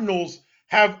Cardinals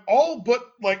have all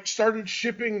but started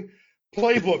shipping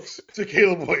playbooks to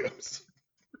Caleb Williams.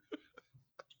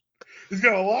 He's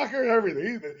got a locker and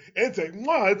everything.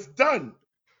 It's done.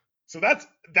 So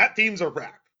that team's a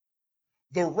wrap.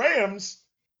 The Rams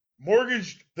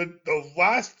mortgaged the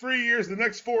last 3 years, the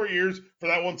next 4 years for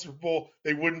that one Super Bowl.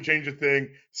 They wouldn't change a thing.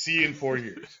 See you in 4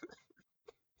 years.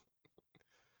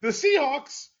 The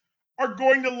Seahawks are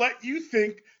going to let you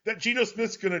think that Geno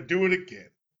Smith's going to do it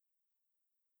again.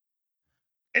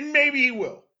 And maybe he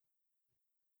will.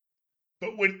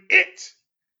 But when it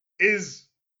is,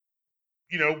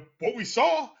 what we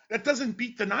saw, that doesn't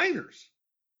beat the Niners.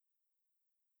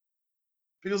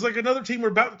 Because like another team we're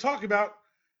about to talk about,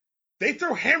 They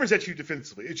throw hammers at you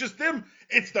defensively. It's just them.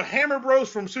 It's the Hammer Bros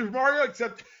from Super Mario,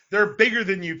 except they're bigger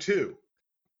than you too.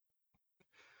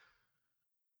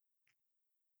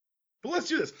 But let's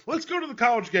do this. Let's go to the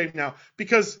college game now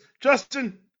because,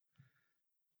 Justin,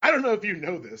 I don't know if you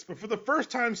know this, but for the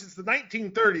first time since the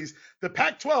 1930s, the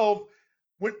Pac-12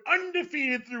 went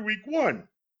undefeated through week 1,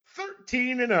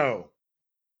 13-0.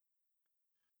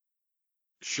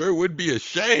 Sure would be a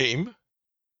shame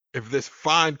if this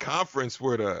fine conference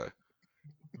were to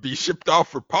be shipped off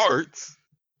for parts.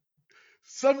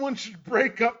 Someone should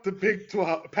break up the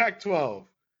Pac-12.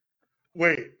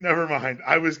 Wait, never mind.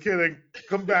 I was kidding.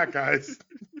 Come back, guys.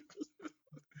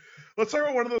 Let's talk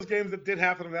about one of those games that did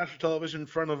happen on national television in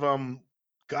front of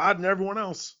God and everyone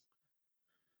else.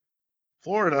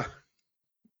 Florida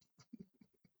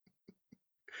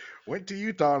went to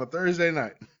Utah on a Thursday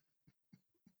night.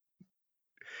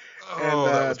 Oh,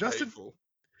 and that was Justin, painful.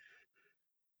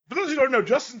 for those who don't know,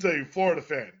 Justin's a Florida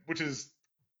fan, which is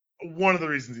one of the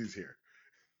reasons he's here.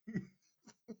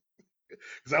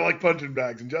 Because I like punching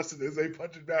bags, and Justin is a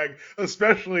punching bag,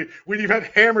 especially when you've had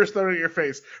hammers thrown at your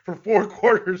face for 4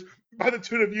 quarters by the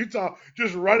tune of Utah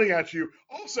just running at you.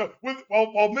 Also,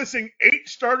 while missing 8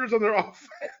 starters on their offense.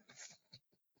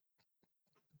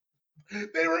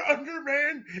 They were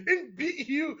undermanned and beat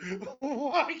you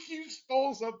like you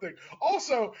stole something.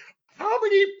 Also, how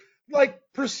many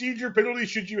procedure penalties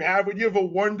should you have when you have a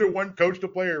 1-to-1 coach to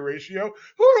player ratio?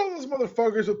 Who are all those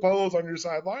motherfuckers with polos on your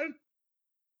sideline?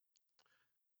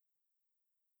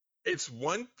 It's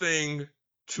one thing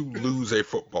to lose a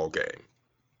football game,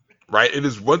 right? It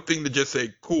is one thing to just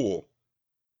say, cool.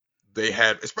 They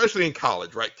had, especially in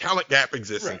college, right? Talent gap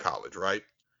exists in college, right?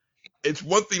 It's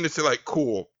one thing to say, like,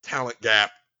 cool, talent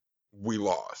gap, we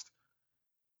lost.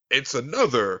 It's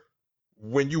another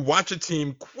when you watch a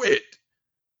team quit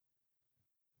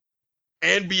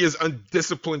and be as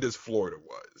undisciplined as Florida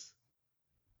was.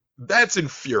 That's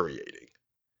infuriating.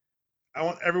 I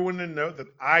want everyone to know that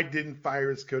I didn't fire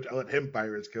his coach. I let him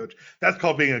fire his coach. That's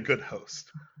called being a good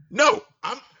host. No,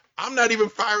 I'm not even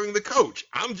firing the coach.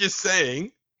 I'm just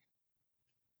saying,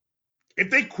 if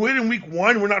they quit in week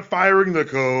 1, we're not firing the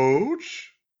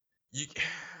coach.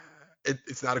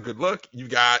 It's not a good look. You've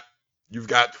got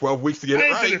 12 weeks to get it right. I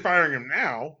didn't say they're firing him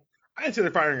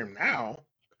now.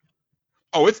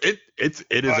 Oh, it is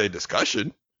a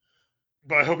discussion.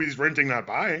 But I hope he's renting, not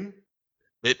buying.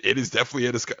 It is definitely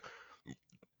a discussion.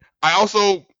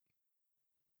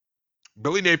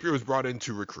 Billy Napier was brought in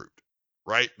to recruit,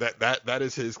 right? That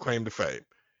is his claim to fame.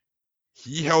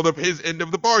 He held up his end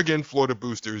of the bargain. Florida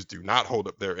boosters do not hold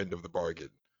up their end of the bargain.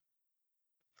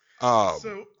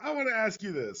 So I want to ask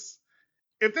you this.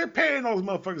 If they're paying all those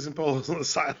motherfuckers in polos on the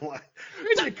sideline,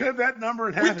 you're going to cut that number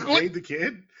in half and pay the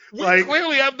kid? We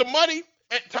clearly have the money.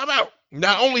 Time out.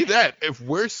 Not only that, if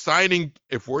we're signing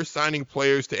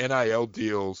players to NIL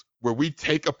deals where we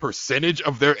take a percentage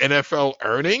of their NFL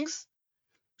earnings,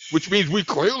 which means we're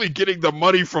clearly getting the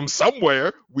money from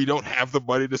somewhere, we don't have the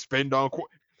money to spend on.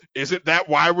 Isn't that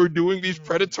why we're doing these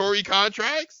predatory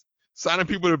contracts? Signing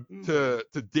people to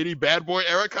Diddy Bad Boy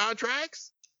era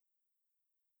contracts?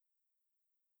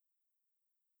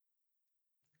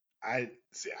 I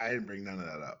didn't bring none of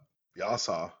that up. Y'all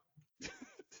saw.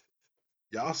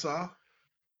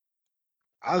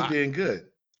 I was being good.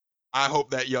 I hope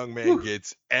that young man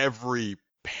gets every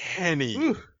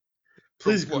penny.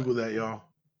 Please Google that, y'all.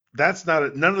 That's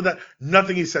not none of that.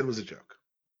 Nothing he said was a joke.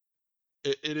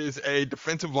 It is a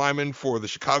defensive lineman for the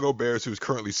Chicago Bears who's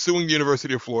currently suing the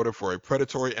University of Florida for a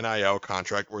predatory NIL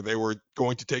contract where they were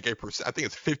going to take I think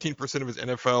it's 15% of his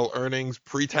NFL earnings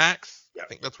pre-tax. Yeah, I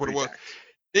think that's what pre-tax.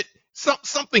 It was.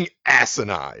 Something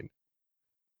asinine.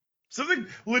 Something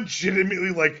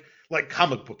legitimately like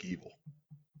comic book evil.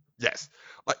 Yes.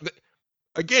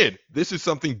 Again, this is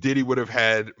something Diddy would have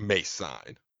had Mace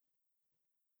sign.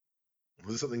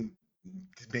 This is something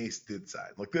Mace did sign.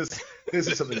 Like this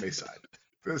is something Mace signed.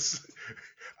 This,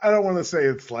 I don't want to say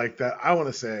it's like that. I want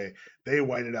to say they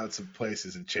whited out some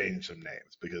places and changed some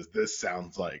names because this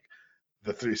sounds like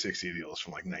the 360 deals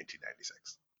from like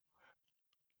 1996.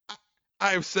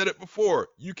 I have said it before.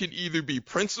 You can either be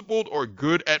principled or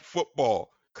good at football.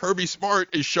 Kirby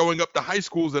Smart is showing up to high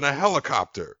schools in a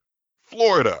helicopter.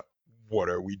 Florida, what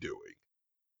are we doing?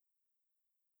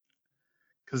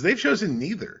 Because they've chosen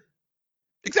neither.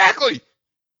 Exactly.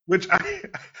 Which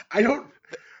I don't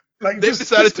like. They've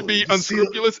decided to be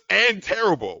unscrupulous and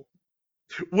terrible.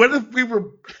 What if we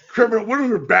were criminal? What if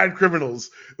we were bad criminals?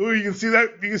 Ooh, you can see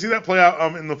that play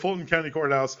out in the Fulton County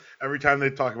Courthouse every time they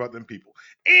talk about them people.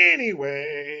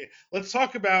 Anyway, let's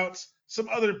talk about some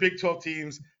other Big 12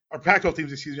 teams or Pac-12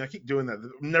 teams, excuse me. I keep doing that.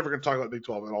 I'm never going to talk about Big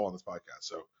 12 at all on this podcast.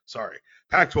 So sorry,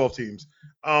 Pac-12 teams.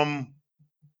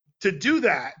 To do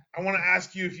that, I want to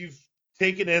ask you if you've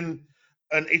taken in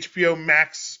an HBO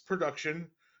Max production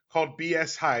called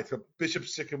BS High. It's a Bishop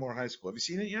Sycamore High School. Have you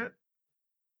seen it yet?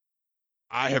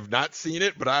 I have not seen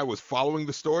it, but I was following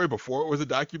the story before it was a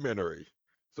documentary.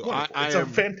 So Wonderful. I It's a am.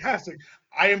 fantastic.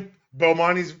 I am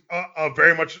Belmonte's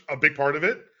very much a big part of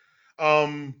it.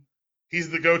 Um, he's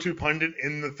the go-to pundit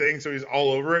in the thing, so he's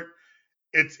all over it.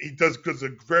 He does a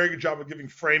very good job of giving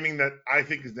framing that I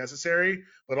think is necessary,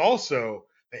 but also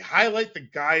they highlight the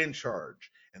guy in charge,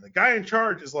 and the guy in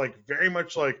charge is like very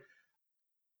much like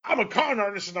I'm a con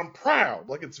artist and I'm proud.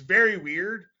 Like it's very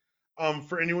weird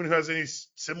for anyone who has any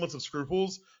semblance of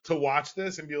scruples to watch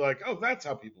this and be like, oh, that's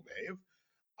how people behave.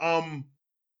 Um,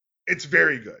 it's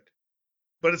very good,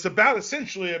 but it's about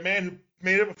essentially a man who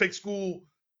made up a fake school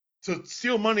to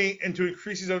steal money and to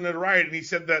increase his own notoriety. And he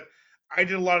said that I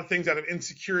did a lot of things out of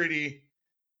insecurity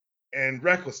and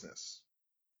recklessness.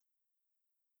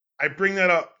 I bring that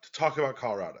up to talk about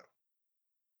Colorado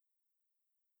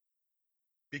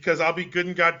because I'll be good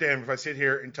and goddamn if I sit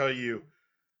here and tell you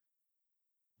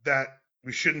that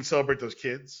we shouldn't celebrate those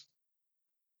kids,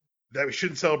 that we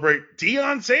shouldn't celebrate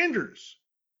Deion Sanders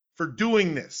for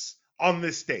doing this on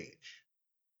this stage.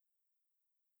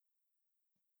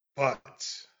 But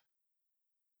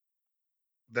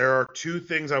there are two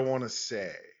things I want to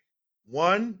say.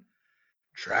 One,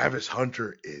 Travis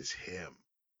Hunter is him.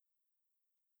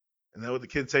 Isn't that what the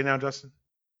kids say now, Justin?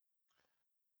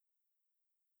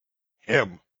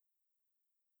 Him.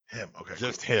 Him. Okay, cool.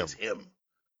 Just him. It's him.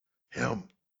 Him.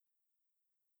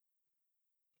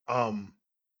 Um,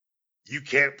 you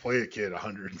can't play a kid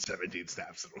 117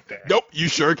 snaps in a day. Nope, you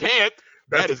sure can't.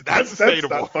 That is not That's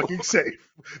sustainable. not fucking safe.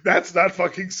 That's not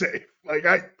fucking safe. Like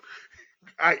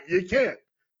you can't.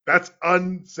 That's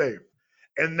unsafe.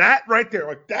 And that right there,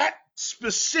 like that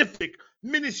specific,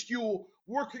 minuscule,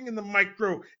 working in the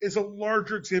micro is a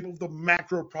larger example of the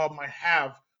macro problem I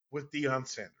have with Deion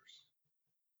Sanders.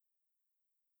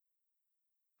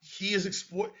 He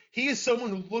is someone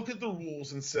who looked at the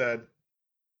rules and said,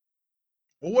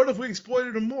 well, what if we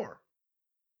exploited him more?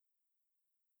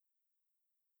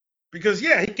 Because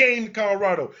yeah, he came to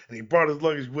Colorado and he brought his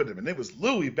luggage with him, and it was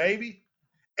Louis, baby.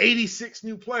 86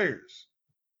 new players.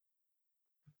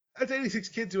 That's 86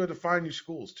 kids who had to find new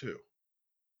schools too.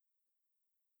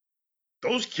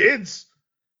 Those kids,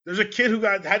 there's a kid who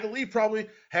had to leave probably.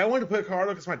 Hey, I wanted to play at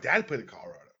Colorado because my dad played at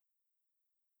Colorado.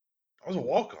 I was a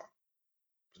walk-on.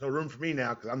 There's no room for me now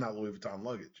because I'm not Louis Vuitton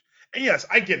luggage. And yes,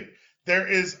 I get it. There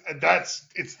is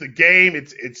it's the game.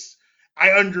 It's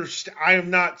I understand. I am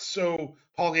not so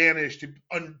Pollyannish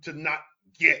to not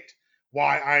get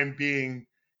why I'm being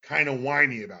kind of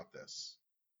whiny about this.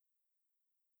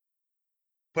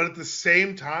 But at the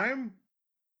same time,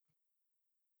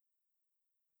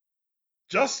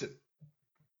 Justin,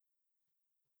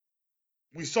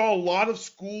 we saw a lot of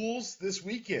schools this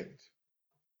weekend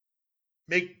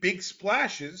make big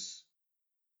splashes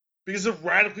because of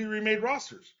radically remade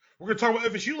rosters. We're going to talk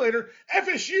about FSU later.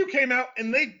 FSU came out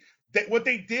and what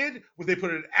they did was they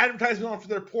put an advertisement on for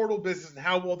their portal business and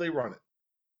how well they run it.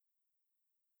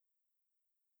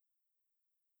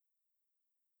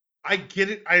 I get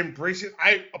it. I embrace it.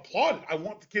 I applaud it. I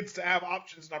want the kids to have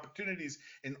options and opportunities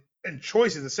and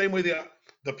choices the same way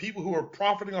the people who are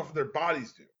profiting off of their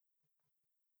bodies do.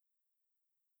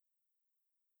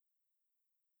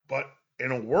 But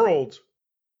in a world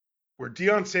where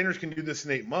Deion Sanders can do this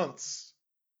in 8 months,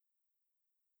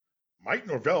 Mike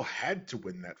Norvell had to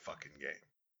win that fucking game.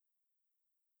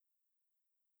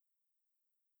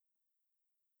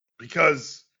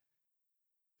 Because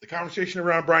the conversation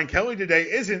around Brian Kelly today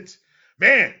isn't,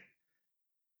 man,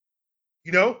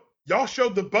 y'all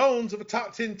showed the bones of a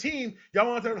top 10 team. Y'all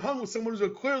went out there and hung with someone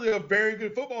who's clearly a very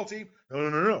good football team.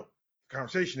 No. The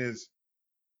conversation is,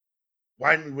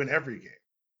 why didn't we win every game?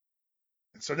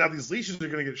 And so now these leashes are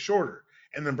going to get shorter.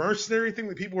 And the mercenary thing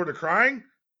that people were decrying,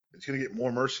 it's going to get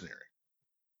more mercenary.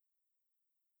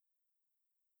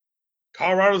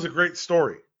 Colorado's a great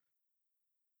story.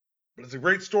 But it's a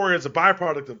great story as a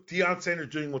byproduct of Deion Sanders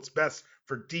doing what's best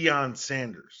for Deion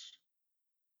Sanders.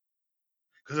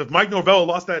 Because if Mike Norvell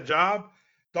lost that job,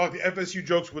 dog, the FSU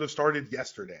jokes would have started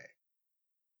yesterday.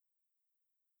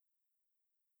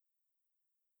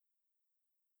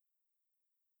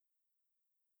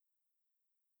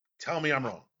 Tell me I'm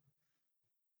wrong.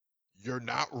 You're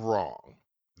not wrong.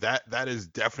 That is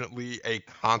definitely a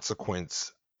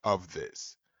consequence of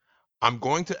this. I'm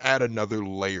going to add another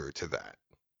layer to that.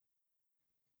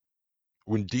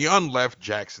 When Deion left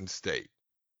Jackson State,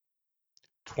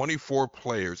 24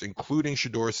 players, including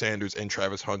Shedeur Sanders and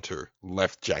Travis Hunter,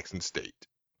 left Jackson State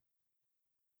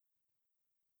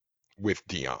with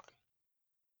Deion.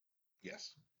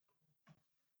 Yes.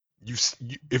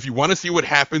 If you want to see what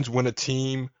happens when a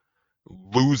team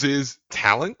loses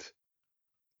talent,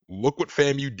 look what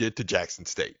FAMU did to Jackson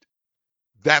State.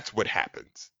 That's what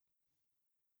happens,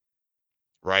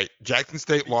 right? Jackson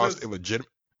State lost Because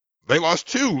they lost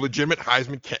two legitimate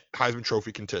Heisman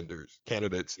Trophy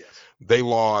candidates. yes, They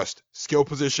lost skill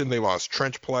position. They lost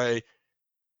trench play.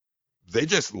 They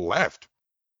just left,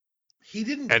 he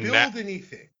didn't and that build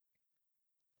anything.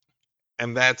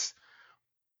 and that's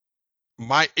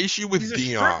my issue with He's a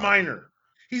strip Deion. miner.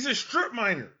 He's a strip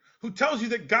miner who tells you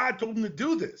that God told him to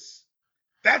do this.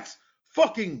 That's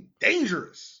fucking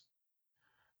dangerous.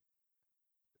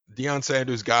 Deion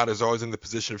Sanders, God is always in the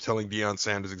position of telling Deion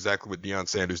Sanders exactly what Deion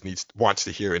Sanders wants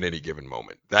to hear in any given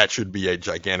moment. That should be a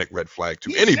gigantic red flag to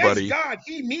He anybody. says God,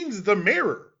 he means the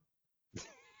mirror.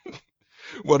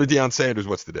 Well, to Deion Sanders,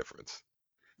 what's the difference?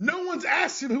 No one's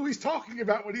asked him who he's talking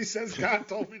about when he says God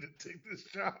told me to take this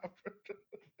job.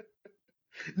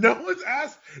 No one's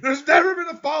asked. There's never been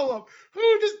a follow-up.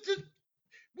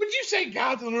 Would you say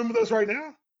God's in the room with us right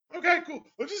now? Okay, cool.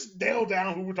 Let's just nail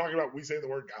down who we're talking about when we say the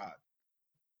word God.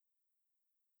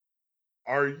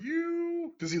 Are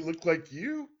you? Does he look like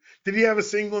you? Did he have a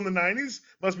single in the 90s?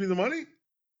 Must Be the Money?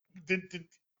 Did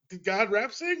God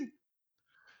rap sing?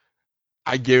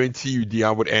 I guarantee you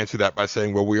Deion would answer that by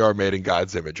saying, well, we are made in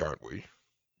God's image, aren't we?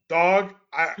 Dog,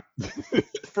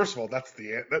 first of all, that's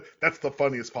the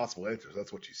funniest possible answer.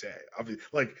 That's what you say. I mean,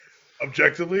 like,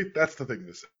 objectively, that's the thing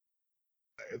to say.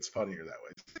 It's funnier that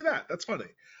way. Say that's funny.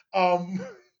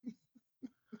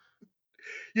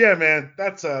 Yeah, man,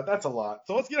 that's a lot.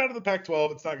 So let's get out of the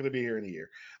Pac-12. It's not going to be here in a year.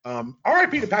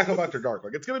 RIP to Pac-12 After Dark.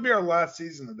 Like, it's going to be our last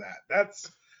season of that.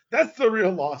 That's the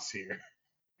real loss here.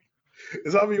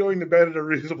 Is I'll be going to bed at a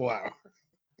reasonable hour.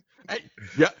 Hey,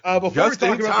 yeah, before we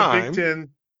talk about the Big Ten,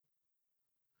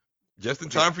 just in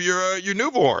time for your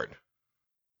newborn.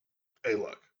 Hey,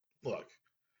 look.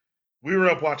 We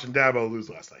were up watching Dabo lose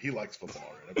last night. He likes football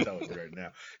already. I'm telling you right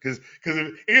now. Because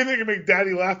if anything can make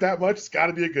Daddy laugh that much, it's got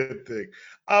to be a good thing.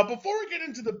 Before we get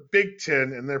into the Big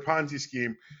Ten and their Ponzi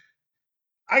scheme,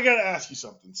 I got to ask you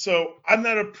something. So I'm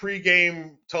not a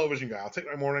pregame television guy. I'll take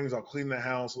my mornings, I'll clean the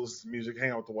house, listen to music,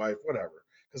 hang out with the wife, whatever.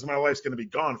 Because my life's going to be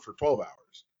gone for 12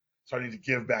 hours. So I need to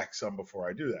give back some before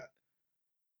I do that.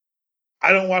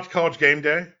 I don't watch College Game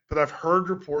Day, but I've heard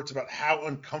reports about how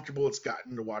uncomfortable it's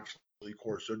gotten to watch Lee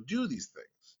Corso do these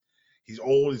things. He's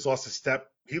old. He's lost a step.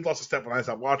 He lost a step when I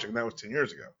stopped watching, and that was 10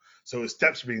 years ago. So his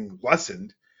steps are being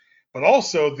lessened. But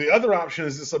also, the other option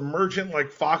is this emergent,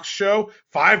 like, Fox show,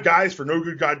 5 guys for no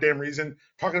good goddamn reason,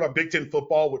 talking about Big Ten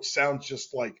football, which sounds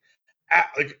just like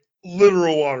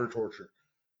literal water torture.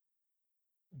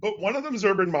 But one of them is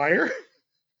Urban Meyer.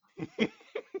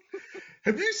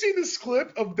 Have you seen this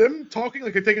clip of them talking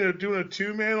like they're doing a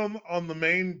 2-man on the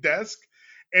main desk,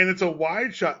 and it's a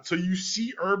wide shot, so you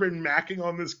see Urban macking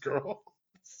on this girl?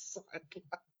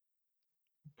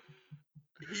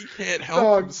 He can't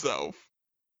help himself.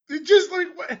 It just like,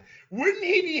 wouldn't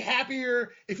he be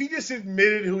happier if he just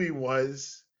admitted who he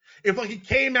was? If like he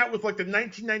came out with like the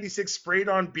 1996 sprayed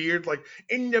on beard, like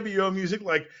NWO music,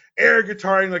 like air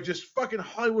guitaring, like just fucking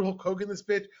Hollywood Hulk Hogan this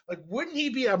bitch, like wouldn't he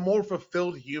be a more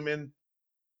fulfilled human?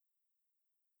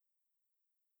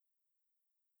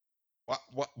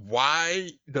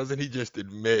 Why doesn't he just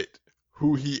admit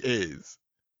who he is?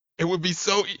 It would be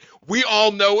so. We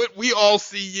all know it. We all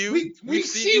see you. We've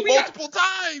seen you multiple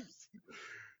times.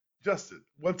 Justin,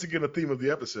 once again, a theme of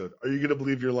the episode. Are you going to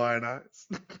believe your lying eyes?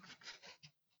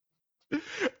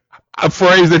 A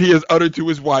phrase that he has uttered to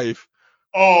his wife.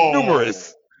 Oh,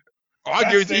 numerous. I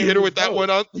guarantee he hit her with that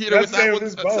one on. He hit her with that one on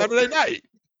Saturday night.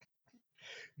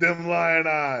 Them lying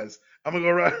eyes. I'm gonna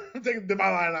go right. Take my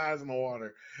lying eyes in the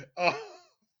water.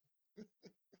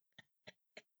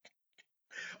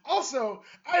 Also,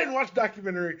 I didn't watch the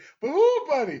documentary, but ooh,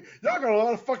 buddy, y'all got a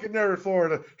lot of fucking nerve in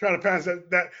Florida trying to pass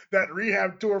that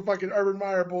rehab tour fucking Urban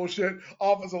Meyer bullshit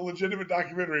off as a legitimate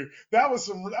documentary. That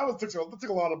took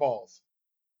a lot of balls.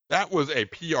 That was a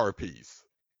PR piece.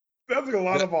 That took a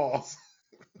lot of balls.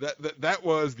 That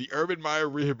was the Urban Meyer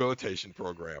rehabilitation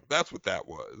program. That's what that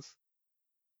was.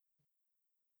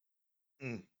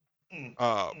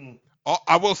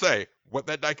 I will say, what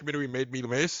that documentary made me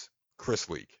miss, Chris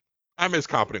Leak. I miss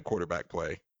competent quarterback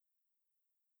play.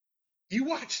 You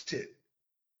watched it?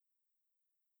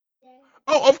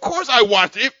 Oh, of course I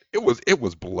watched it. It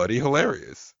was bloody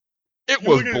hilarious. It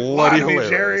was bloody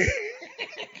hilarious.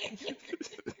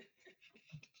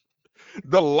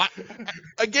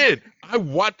 Again,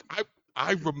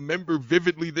 I remember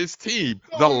vividly this team,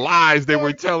 the Dog, lies they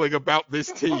were dog, telling about this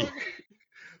team. dog.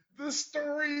 The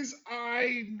stories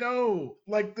I know,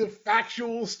 like the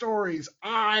factual stories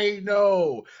I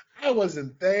know. I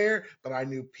wasn't there, but I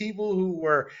knew people who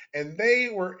were, and they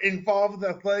were involved in the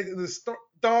athletic.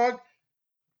 Dog,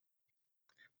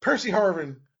 Percy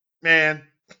Harvin, man,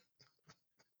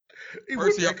 he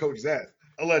whipped Percy, that coach's ass,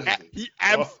 allegedly. he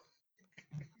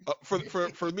Oh,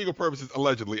 for legal purposes,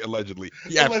 allegedly, he allegedly,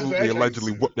 absolutely actually,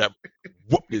 allegedly whooped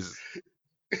his.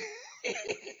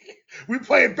 we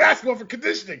playing basketball for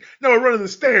conditioning. No, we're running the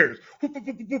stairs. Whoop, whoop,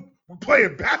 whoop, whoop. We're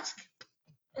playing basketball.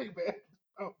 Hey man.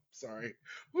 Oh, sorry.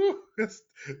 Whew, that's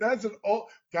an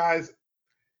all guys.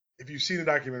 If you've seen the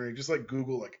documentary, just like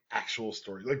Google like actual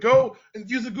stories. Like go and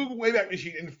use the Google Wayback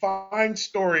Machine and find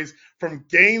stories from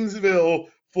Gainesville,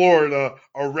 Florida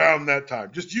around that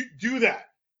time. Just you do that.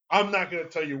 I'm not going to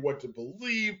tell you what to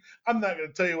believe. I'm not going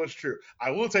to tell you what's true.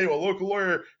 I will tell you a local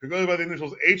lawyer who goes by the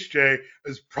initials HJ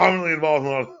is prominently involved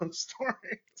in a lot of those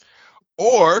stories.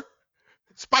 Or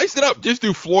spice it up. Just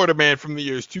do Florida Man from the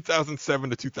years 2007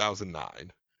 to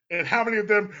 2009. And how many of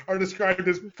them are described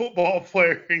as football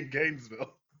player in Gainesville?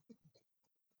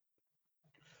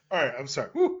 All right, I'm sorry.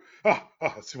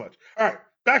 That's too much. All right,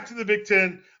 back to the Big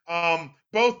Ten.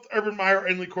 Both Urban Meyer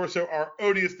and Lee Corso are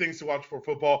odious things to watch for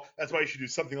football. That's why you should do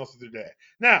something else with your day.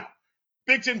 Now,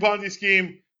 Big Ten Ponzi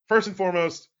scheme. First and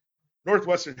foremost,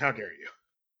 Northwestern. How dare you?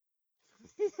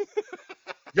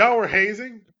 Y'all were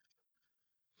hazing.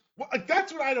 Well, like,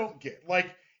 that's what I don't get.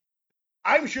 Like,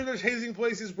 I'm sure there's hazing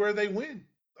places where they win,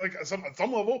 like at some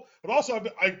level. But also,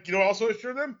 also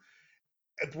assure them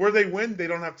where they win, they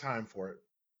don't have time for it.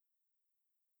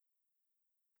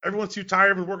 Everyone's too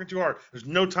tired and working too hard. There's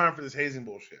no time for this hazing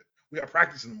bullshit. We got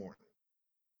practice in the morning.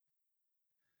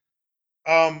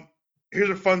 Here's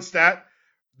a fun stat.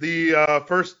 The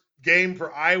first game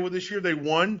for Iowa this year, they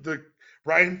won. The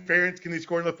Brian Ferentz, can he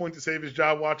score enough points to save his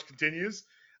job? Watch continues.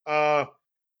 The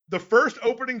first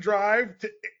opening drive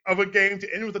of a game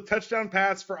to end with a touchdown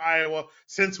pass for Iowa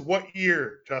since what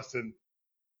year, Justin?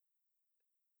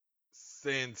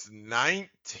 Since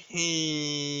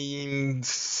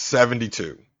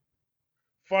 1972.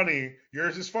 Funny.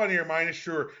 Yours is funnier. Mine is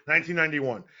sure.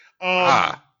 1991.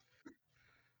 Ah.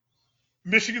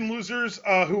 Michigan losers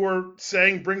who are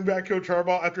saying bring back Coach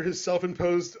Harbaugh after his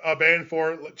self-imposed ban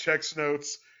for checks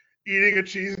notes, eating a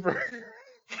cheeseburger.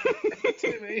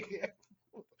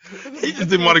 He just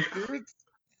didn't want to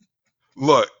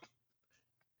look.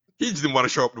 He just didn't want to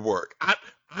show up to work.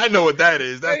 I know what that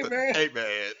is. That's hey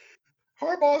man.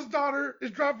 Harbaugh's daughter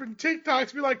is dropping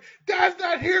TikToks, be like, "Dad's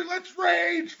not here. Let's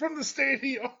rage from the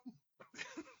stadium."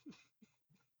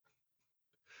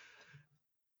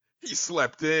 He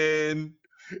slept in.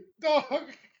 Dog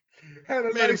had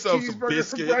a nice cheeseburger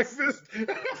for breakfast.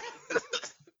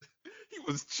 He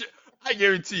was. I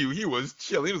guarantee you, he was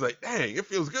chill. He was like, "Dang, it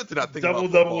feels good to not think about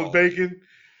football." Double with bacon.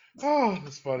 Oh,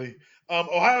 that's funny.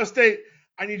 Ohio State,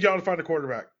 I need y'all to find a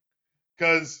quarterback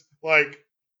because like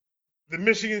the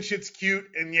Michigan shit's cute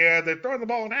and yeah, they're throwing the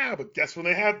ball now, but guess when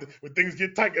when things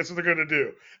get tight, guess what they're gonna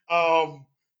do?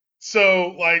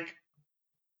 So like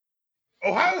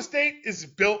Ohio State is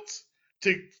built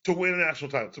to win a national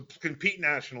title, to compete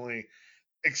nationally,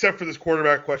 except for this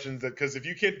quarterback question. Because if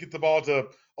you can't get the ball to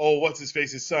what's his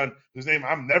face's son, whose name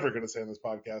I'm never going to say on this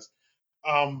podcast,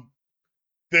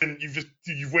 then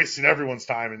you've wasted everyone's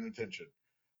time and attention.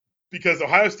 Because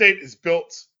Ohio State is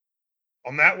built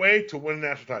on that way to win a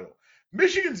national title.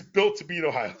 Michigan's built to beat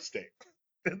Ohio State,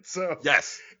 and so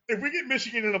yes, if we get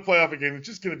Michigan in a playoff game, it's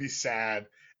just going to be sad.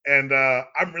 And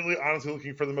I'm really honestly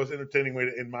looking for the most entertaining way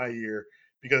to end my year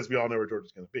because we all know where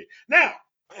Georgia's going to be. Now,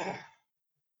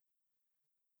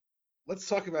 let's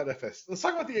talk about FS. Let's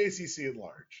talk about the ACC at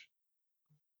large.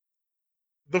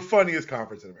 The funniest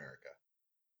conference in America.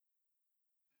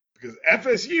 Because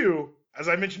FSU, as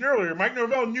I mentioned earlier, Mike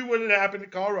Norvell knew what had happened in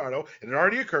Colorado. It had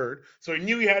already occurred. So he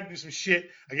knew he had to do some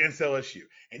shit against LSU.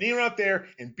 And he went out there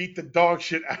and beat the dog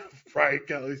shit out of Brian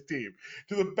Kelly's team.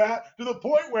 To the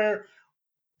point where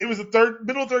it was the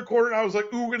middle of third quarter, and I was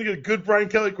like, ooh, we're going to get a good Brian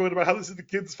Kelly quote about how this is the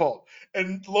kid's fault.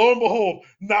 And lo and behold,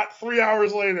 not 3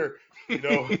 hours later,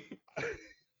 they're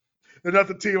not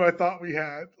the team I thought we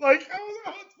had. Like,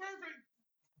 it's perfect.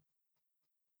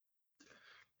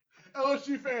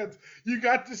 LSU fans, you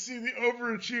got to see the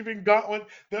overachieving gauntlet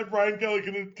that Brian Kelly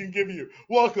can give you.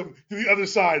 Welcome to the other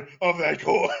side of that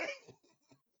coin.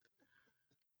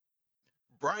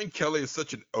 Brian Kelly is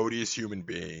such an odious human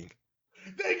being.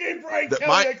 They gave Brian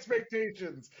Kelly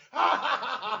expectations.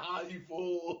 You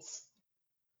fools.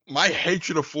 My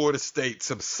hatred of Florida State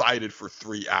subsided for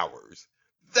 3 hours.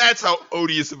 That's how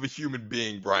odious of a human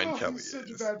being Brian Oh, Kelly he's such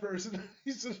a is. bad person.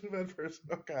 He's such a bad person.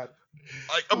 Oh God.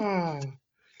 Like Oh.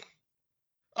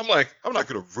 I'm like, I'm not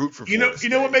gonna root for You know, Florida you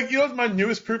know what State. make you know what's my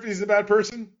newest proof that he's a bad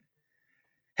person?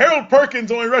 Harold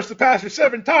Perkins only rushed the passer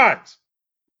 7 times.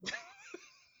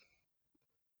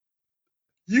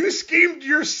 You schemed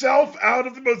yourself out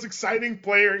of the most exciting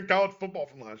player in college football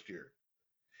from last year.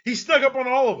 He snuck up on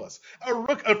all of us.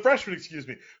 A freshman, excuse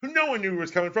me, who no one knew where he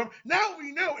was coming from. Now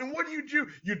we know. And what do?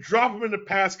 You drop him into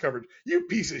pass coverage. You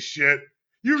piece of shit.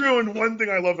 You ruined one thing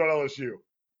I loved on LSU.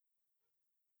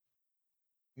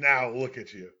 Now look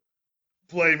at you.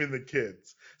 Blaming the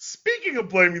kids. Speaking of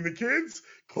blaming the kids,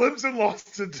 Clemson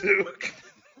lost to Duke.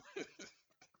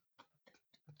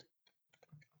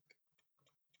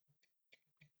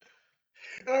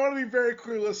 And I want to be very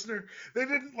clear, listener. They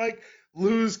didn't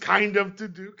lose kind of to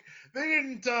Duke.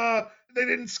 They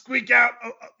didn't squeak out.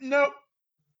 Nope.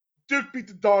 Duke beat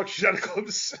the dog shit out of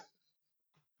Clemson.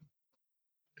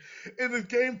 In the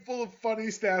game full of funny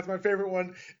stats, my favorite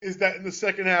one is that in the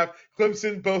second half,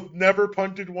 Clemson both never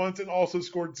punted once and also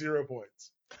scored 0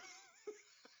 points.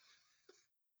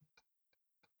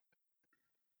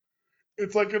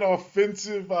 It's like an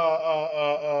offensive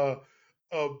puzzle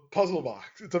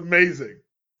box. It's amazing.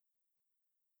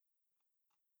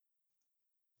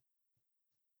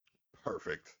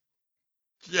 Perfect.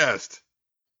 Just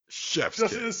chef's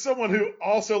Justin, kiss. as someone who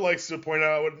also likes to point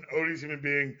out what an odious human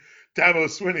being Dabo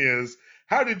Swinney is,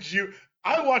 how did you?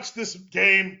 I watched this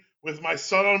game with my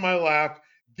son on my lap,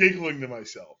 giggling to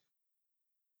myself.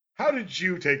 How did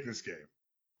you take this game?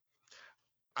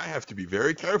 I have to be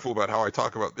very careful about how I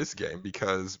talk about this game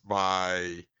because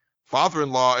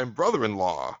father-in-law and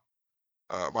brother-in-law,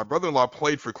 my brother-in-law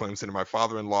played for Clemson and my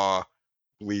father-in-law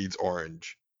bleeds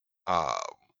orange. Uh,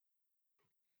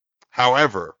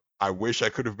 However, I wish I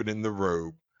could have been in the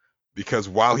room because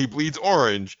while he bleeds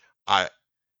orange, I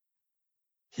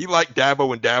he liked Dabo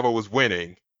when Dabo was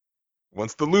winning.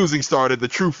 Once the losing started, the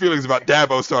true feelings about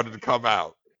Dabo started to come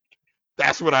out.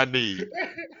 That's what I need.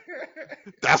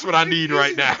 That's what I It's need easy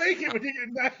right to now. fake it when you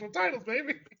get national titles,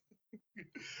 baby.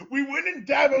 We win and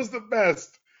Dabo's the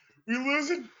best. We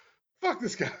losing? Fuck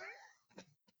this guy.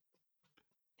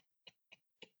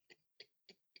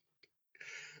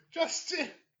 Justin.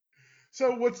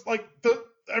 So what's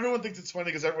everyone thinks it's funny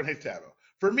because everyone hates Dabo.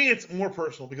 For me, it's more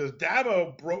personal because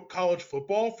Dabo broke college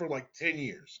football for 10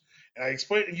 years. And I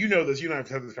explained, and you know this, you and I have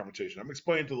had this conversation. I'm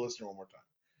explaining to the listener one more time.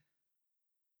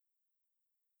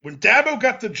 When Dabo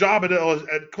got the job at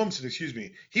Clemson, excuse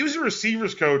me, he was a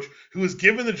receivers coach who was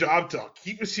given the job to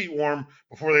keep his seat warm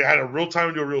before they had a real time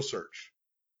to do a real search.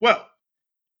 Well,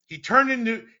 he turned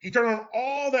on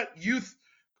all that youth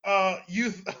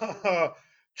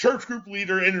church group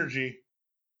leader energy,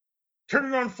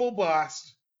 turned it on full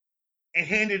blast, and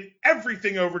handed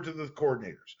everything over to the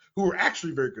coordinators, who were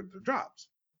actually very good at their jobs.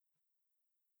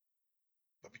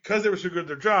 But because they were so good at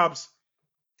their jobs,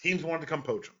 teams wanted to come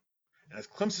poach them. And as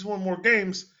Clemson won more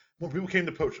games, more people came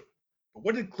to poach them. But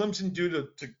what did Clemson do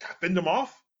to fend them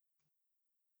off?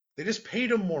 They just paid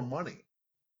them more money.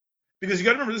 Because you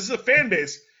got to remember, this is a fan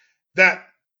base that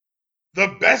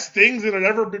the best things that had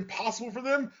ever been possible for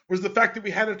them was the fact that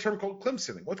we had a term called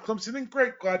Clemsoning. What's Clemsoning?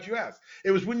 Great, glad you asked.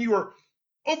 It was when you were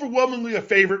overwhelmingly a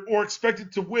favorite or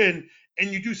expected to win,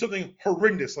 and you do something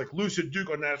horrendous like lose to Duke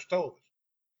on national television.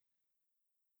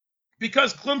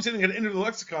 Because Clemsoning had entered the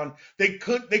lexicon, they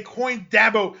coined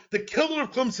Dabo the killer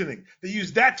of Clemsoning. They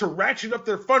used that to ratchet up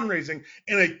their fundraising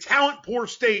in a talent-poor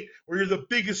state where you're the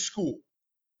biggest school.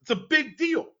 It's a big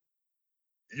deal.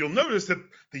 You'll notice that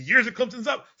the years that Clemson's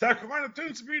up, South Carolina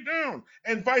tends to be down,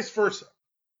 and vice versa.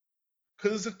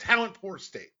 Because it's a talent-poor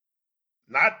state.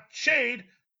 Not shade,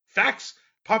 facts,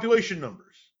 population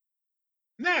numbers.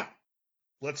 Now,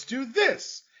 let's do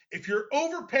this. If you're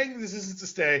overpaying the assistants to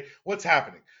stay, what's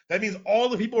happening? That means all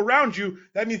the people around you,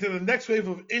 that means that the next wave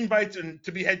of invites and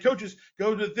to be head coaches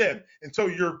go to them. And so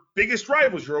your biggest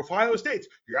rivals, your Ohio States,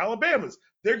 your Alabamas,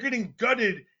 they're getting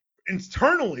gutted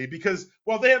internally because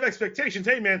while they have expectations,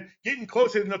 hey man, getting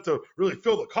close ain't enough to really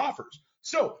fill the coffers.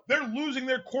 So they're losing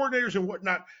their coordinators and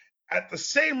whatnot. At the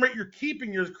same rate you're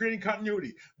keeping, you're creating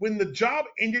continuity. When the job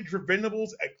ended for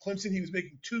Venables at Clemson, he was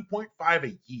making 2.5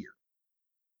 a year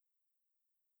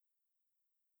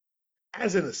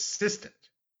as an assistant.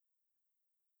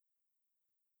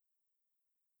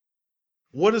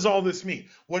 What does all this mean?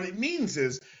 What it means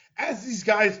is, as these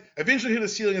guys eventually hit a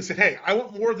ceiling and said, hey, I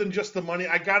want more than just the money.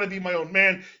 I got to be my own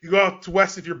man. You go out to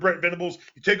West if you're Brent Venables,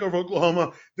 you take over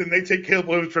Oklahoma, then they take Caleb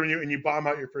Williams from you and you bomb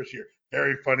out your first year.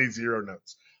 Very funny, 0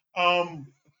 notes. What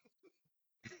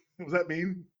does that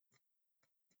mean?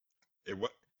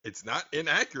 It's not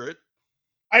inaccurate.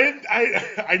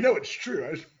 I know it's true.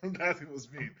 I just wanted to ask if it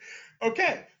was mean.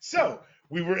 Okay, so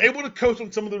we were able to coach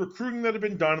on some of the recruiting that had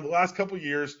been done in the last couple of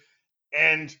years,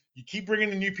 and you keep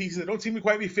bringing in new pieces that don't seem to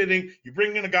quite be fitting. You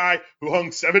bring in a guy who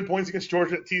hung 7 points against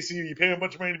Georgia at TCU. You pay him a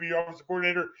bunch of money to be your offensive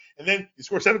coordinator, and then you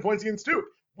score 7 points against Duke.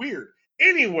 Weird.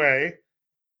 Anyway,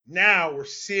 now we're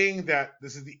seeing that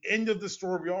this is the end of the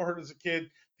story we all heard as a kid.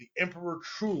 The Emperor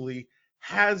truly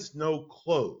has no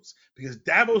clothes because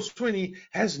Dabo Swinney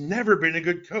has never been a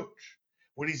good coach.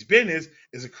 What he's been is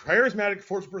a charismatic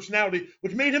force of personality,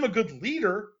 which made him a good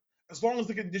leader as long as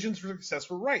the conditions for success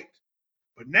were right.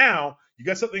 But now you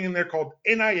got something in there called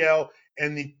NIL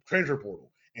and the transfer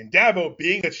portal. And Dabo,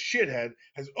 being a shithead,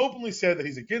 has openly said that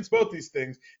he's against both these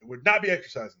things and would not be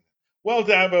exercising them. Well,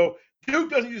 Dabo,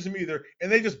 Duke doesn't use them either,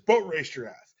 and they just boat raced your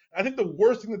ass. I think the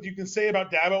worst thing that you can say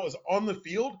about Dabo is on the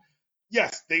field.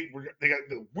 Yes, they got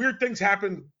the weird things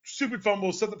happen, stupid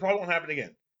fumbles, stuff that probably won't happen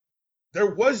again. There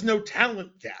was no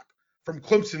talent gap from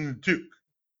Clemson to Duke.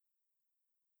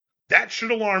 That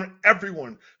should alarm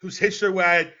everyone who's hitched their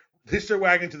wagon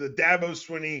to the Dabo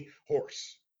Swinney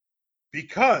horse.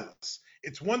 Because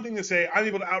it's one thing to say, I'm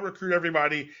able to out-recruit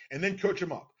everybody and then coach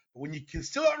them up. But when you can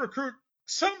still out-recruit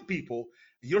some people,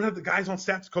 you don't have the guys on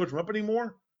staff to coach them up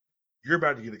anymore, you're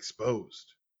about to get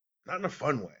exposed. Not in a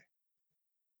fun way.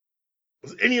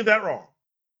 Was any of that wrong?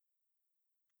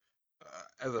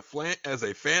 As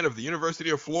a fan of the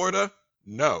University of Florida,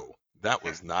 no, that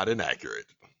was not inaccurate.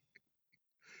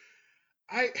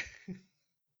 I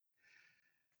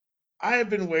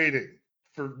have been waiting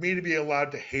for me to be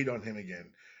allowed to hate on him again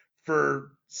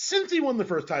since he won the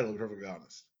first title, to be perfectly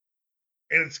honest.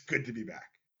 And it's good to be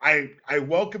back. I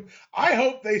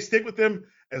hope they stick with him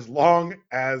as long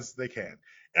as they can.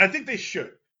 And I think they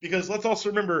should, because let's also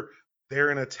remember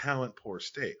they're in a talent poor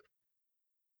state.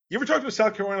 You ever talk to a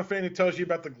South Carolina fan who tells you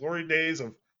about the glory days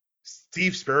of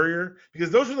Steve Spurrier? Because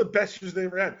those were the best years they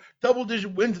ever had.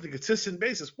 Double-digit wins on a consistent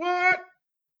basis. What?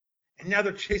 And now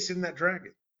they're chasing that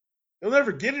dragon. They'll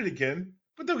never get it again,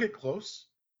 but they'll get close.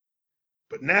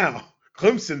 But now,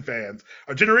 Clemson fans,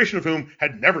 a generation of whom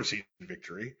had never seen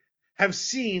victory, have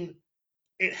seen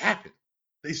it happen.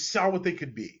 They saw what they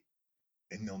could be,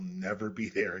 and they'll never be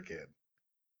there again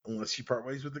unless you part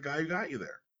ways with the guy who got you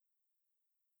there.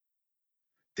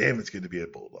 Damn, it's good to be a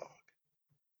Bulldog.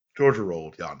 Georgia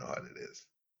rolled. Y'all know how it is.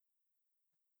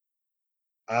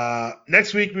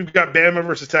 Next week, we've got Bama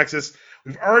versus Texas.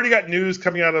 We've already got news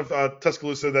coming out of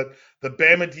Tuscaloosa that the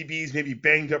Bama DBs may be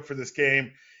banged up for this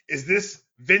game. Is this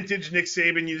vintage Nick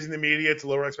Saban using the media to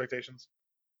lower expectations?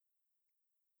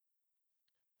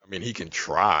 I mean, he can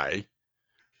try,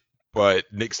 but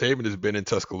Nick Saban has been in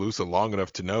Tuscaloosa long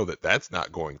enough to know that that's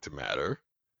not going to matter.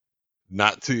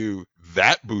 Not to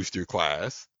that booster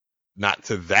class, not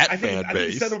to that fan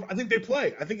base. I think they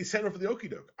play. I think he's set up for the okie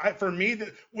doke. For me,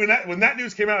 when that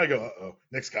news came out, I go, uh-oh,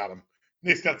 Nick's got him.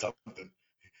 Nick's got something.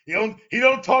 He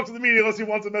don't talk to the media unless he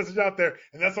wants a message out there,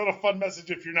 and that's not a fun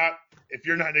message if you're not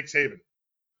Nick Saban.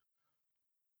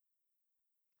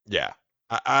 Yeah,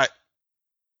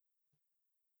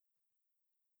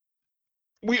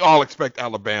 we all expect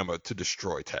Alabama to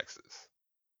destroy Texas.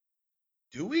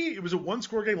 Do we? It was a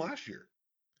one-score game last year.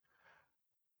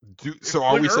 So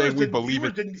are we saying we believe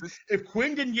it? If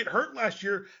Quinn didn't get hurt last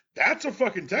year, that's a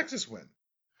fucking Texas win.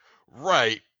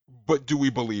 Right, but do we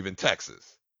believe in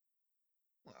Texas?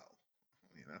 Well,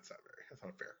 I mean, that's not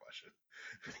a fair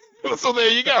question. So there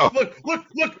you go.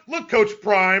 Look, Coach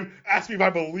Prime. Ask me if I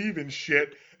believe in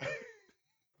shit.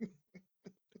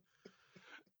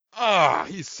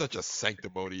 He's such a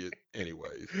sanctimonious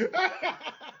anyways.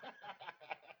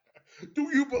 Do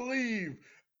you believe?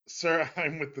 Sir,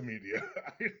 I'm with the media.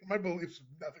 My beliefs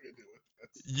have nothing to do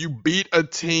with this. You beat a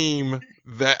team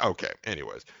that okay.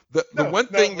 Anyways, the one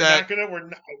thing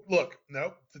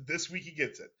this week he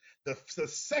gets it. The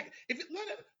second, if it let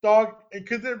it, dog, and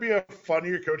could there be a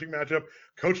funnier coaching matchup?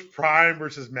 Coach Prime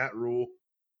versus Matt Rule.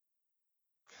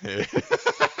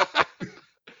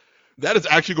 That is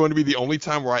actually going to be the only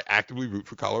time where I actively root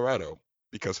for Colorado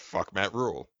because fuck Matt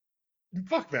Rule.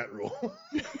 Fuck Matt Rule.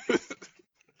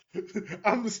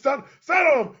 I'm the stun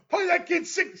on him. Play that kid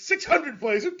 600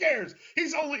 plays. Who cares?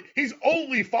 He's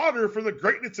only fodder for the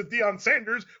greatness of Deion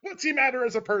Sanders. What's he matter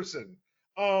as a person?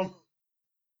 I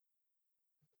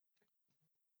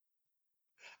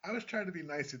was trying to be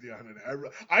nice to Deion today.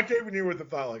 I came in here with the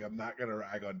thought like I'm not gonna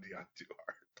rag on Deion too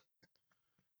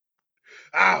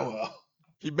hard. Well.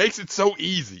 He makes it so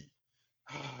easy.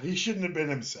 He shouldn't have been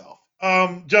himself.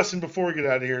 Justin, before we get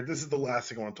out of here, this is the last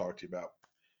thing I want to talk to you about.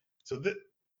 So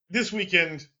this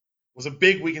weekend was a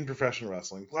big week in professional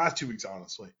wrestling. The last 2 weeks,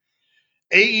 honestly.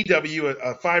 AEW,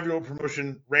 a 5-year-old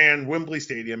promotion, ran Wembley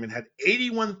Stadium and had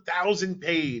 81,000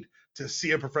 paid to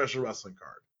see a professional wrestling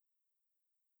card.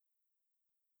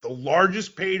 The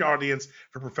largest paid audience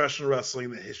for professional wrestling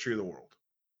in the history of the world.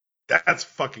 That's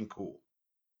fucking cool.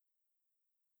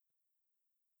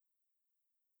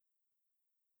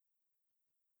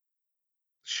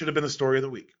 Should have been the story of the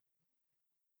week.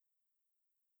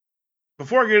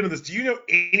 Before I get into this, do you know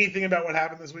anything about what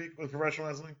happened this week with professional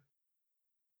wrestling?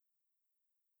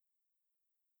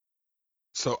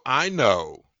 So I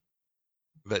know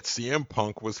that CM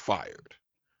Punk was fired.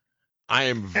 I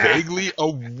am vaguely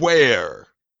aware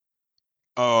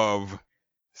of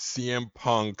CM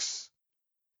Punk's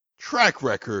track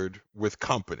record with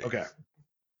companies. Okay.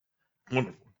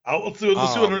 Wonderful. Let's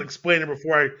do an explainer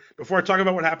before I talk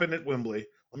about what happened at Wembley.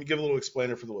 Let me give a little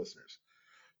explainer for the listeners.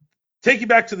 Take you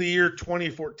back to the year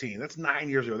 2014. That's 9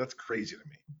 years ago. That's crazy to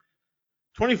me.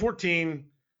 2014,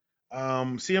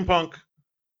 CM Punk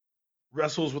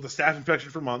wrestles with a staph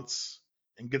infection for months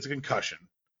and gets a concussion.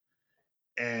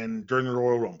 And during the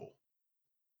Royal Rumble,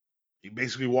 he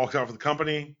basically walks out for the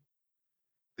company.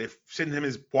 They send him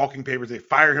his walking papers. They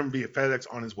fire him via FedEx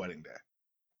on his wedding day.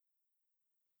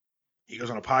 He goes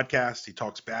on a podcast. He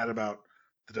talks bad about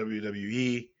the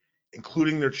WWE,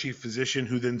 including their chief physician,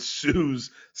 who then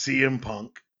sues CM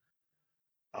Punk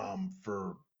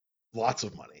for lots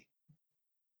of money.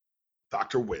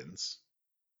 Doctor wins.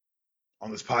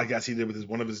 On this podcast he did with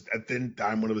one of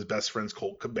his best friends,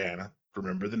 Colt Cabana.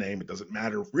 Remember the name. It doesn't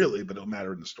matter really, but it'll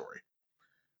matter in the story.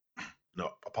 No,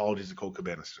 apologies to Colt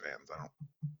Cabana fans.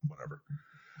 Whatever.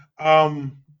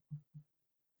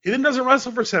 He then doesn't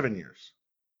wrestle for 7 years.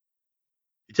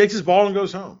 He takes his ball and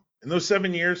goes home. In those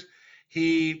 7 years,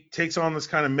 he takes on this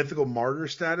kind of mythical martyr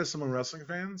status among wrestling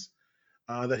fans,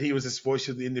 that he was this voice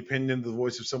of the independent, the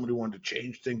voice of someone who wanted to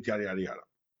change things, yada, yada, yada.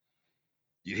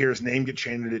 You'd hear his name get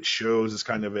chanted at shows as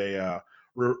kind of a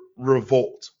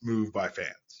revolt move by fans.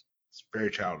 It's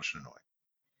very childish and annoying.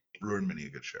 It ruined many a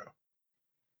good show.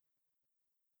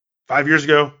 5 years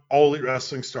ago, All Elite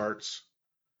Wrestling starts.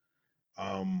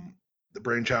 The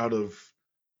brainchild of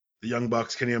the Young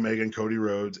Bucks, Kenny Omega and Cody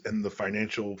Rhodes, and the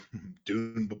financial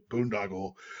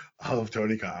boondoggle of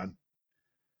Tony Khan.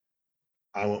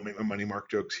 I won't make my money mark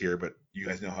jokes here, but you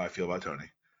guys know how I feel about Tony.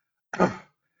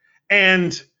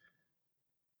 And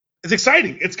it's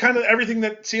exciting. It's kind of everything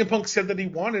that CM Punk said that he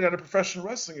wanted out of professional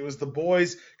wrestling. It was the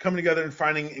boys coming together and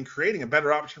finding and creating a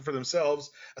better option for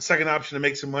themselves, a second option to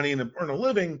make some money and earn a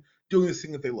living doing this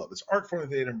thing that they love, this art form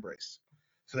that they had embraced.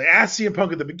 So they asked CM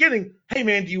Punk at the beginning, hey,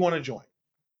 man, do you want to join?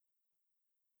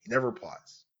 He never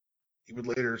replies. He would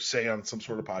later say on some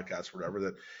sort of podcast or whatever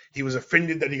that he was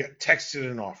offended that he got texted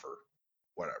an offer.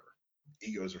 Whatever.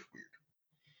 Egos are weird.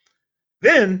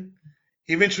 Then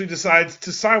he eventually decides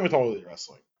to sign with All Elite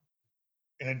Wrestling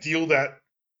in a deal that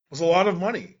was a lot of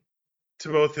money to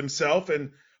both himself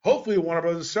and hopefully Warner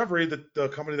Bros. Discovery, the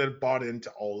company that bought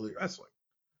into All Elite Wrestling.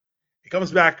 He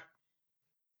comes back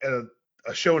at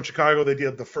a show in Chicago. They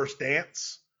did The First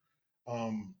Dance,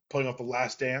 playing off The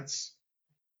Last Dance.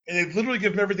 And they literally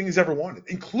give him everything he's ever wanted,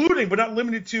 including, but not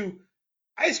limited to,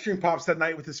 ice cream pops that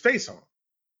night with his face on them,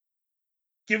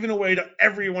 given away to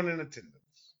everyone in attendance.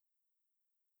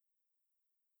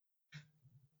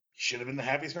 He should have been the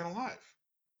happiest man alive.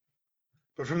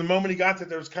 But from the moment he got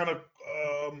there was kind of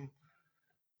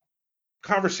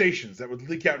conversations that would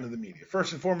leak out into the media.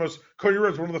 First and foremost, Cody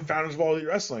Rhodes, one of the founders of All Elite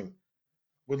Wrestling,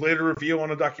 would later reveal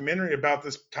on a documentary about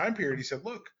this time period. He said,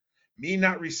 look, me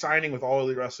not re-signing with All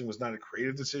Elite Wrestling was not a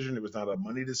creative decision. It was not a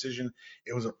money decision.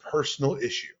 It was a personal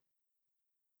issue.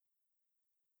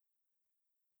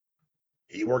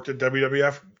 He worked at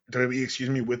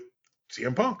WWE, with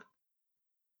CM Punk.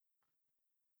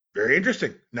 Very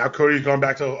interesting. Now Cody's gone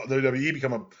back to WWE,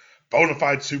 become a bona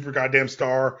fide super goddamn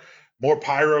star, more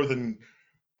pyro than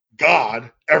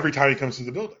God every time he comes to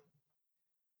the building.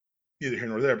 Neither here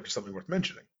nor there, but just something worth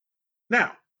mentioning.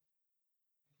 Now,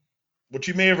 what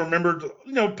you may have remembered,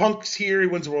 Punk's here, he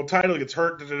wins the world title, he gets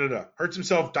hurt, hurts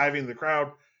himself diving into the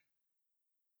crowd.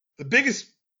 The biggest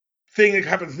thing that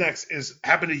happens next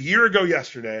happened a year ago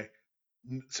yesterday,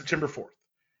 September 4th.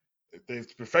 They've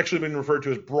affectionately been referred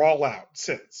to as Brawl Out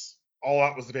since. All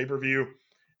Out was the pay-per-view.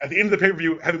 At the end of the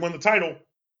pay-per-view, having won the title,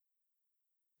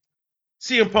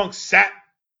 CM Punk sat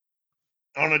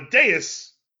on a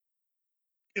dais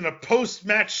in a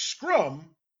post-match scrum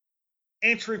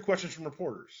answering questions from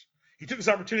reporters. He took this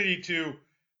opportunity to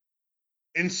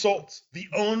insult the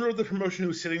owner of the promotion who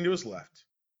was sitting to his left,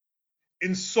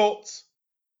 insult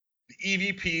the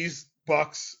EVPs,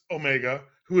 Bucks, Omega,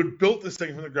 who had built this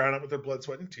thing from the ground up with their blood,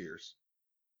 sweat, and tears.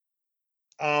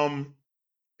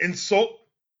 Insult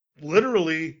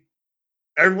literally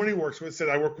everyone he works with said,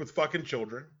 I work with fucking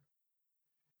children.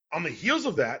 On the heels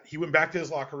of that, he went back to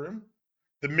his locker room.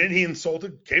 The men he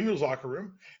insulted came to his locker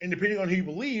room, and depending on who you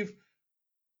believe,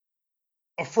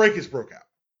 a fracas broke out.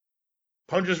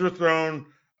 Punches were thrown.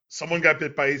 Someone got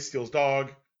bit by Ace Steel's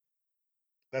dog.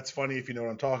 That's funny if you know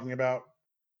what I'm talking about.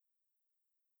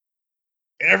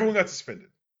 And everyone got suspended.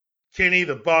 Kenny,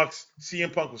 the Bucks,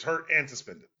 CM Punk was hurt and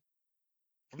suspended.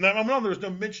 From that moment on, there was no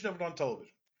mention of it on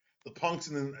television. The Punks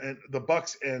and the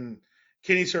Bucks and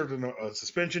Kenny served a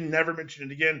suspension, never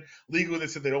mentioned it again. Legally, they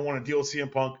said they don't want to deal with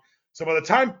CM Punk. So by the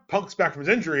time Punk's back from his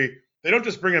injury, they don't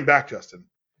just bring him back, Justin.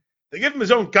 They give him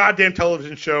his own goddamn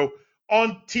television show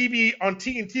on TNT,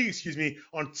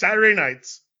 on Saturday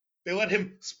nights. They let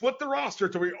him split the roster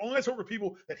to where he only has to work with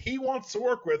people that he wants to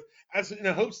work with, as in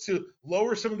hopes to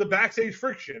lower some of the backstage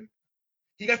friction.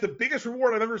 He got the biggest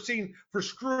reward I've ever seen for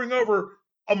screwing over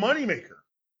a moneymaker.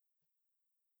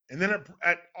 And then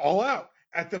at All Out,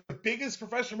 at the biggest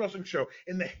professional wrestling show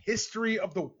in the history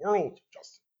of the world,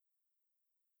 Justin.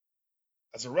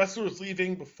 As the wrestler is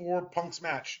leaving before Punk's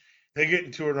match, they get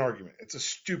into an argument. It's a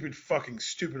stupid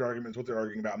argument is what they're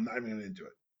arguing about. I'm not even going to get into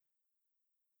it.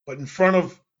 But in front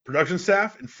of production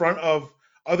staff, in front of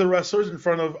other wrestlers, in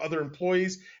front of other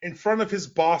employees, in front of his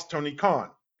boss, Tony Khan,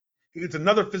 he gets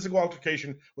another physical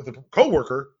altercation with a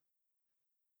co-worker,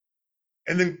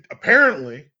 and then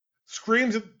apparently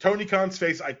screams at Tony Khan's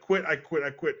face, I quit.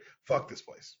 Fuck this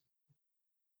place.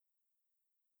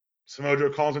 Samoa Joe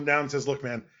calms him down and says, look,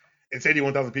 man, it's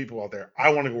 81,000 people out there.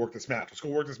 I want to go work this match. Let's go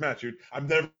work this match, dude. I'm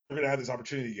never going to have this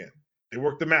opportunity again. They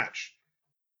work the match.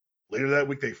 Later that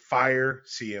week, they fire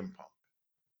CM Punk.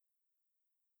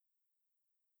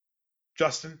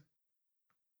 Justin,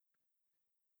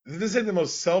 this is the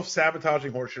most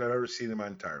self-sabotaging horseshit I've ever seen in my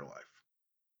entire life.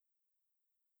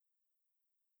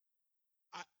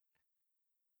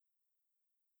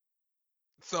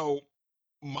 So,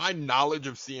 my knowledge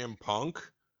of CM Punk,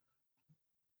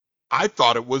 I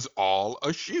thought it was all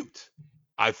a shoot.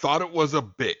 I thought it was a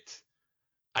bit.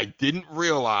 I didn't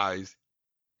realize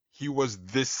he was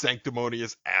this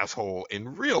sanctimonious asshole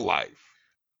in real life.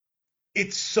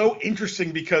 It's so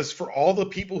interesting because for all the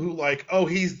people who like, oh,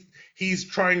 he's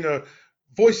trying to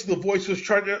voice the voice was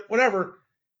trying to whatever,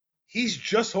 he's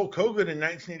just Hulk Hogan in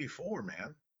 1984,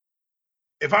 man.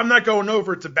 If I'm not going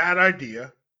over, it's a bad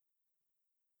idea.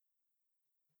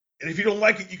 And if you don't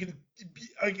like it, you can.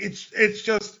 It's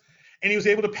just. And he was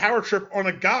able to power trip on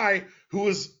a guy who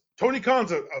was Tony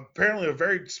Khan's apparently a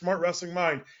very smart wrestling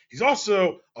mind. He's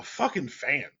also a fucking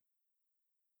fan.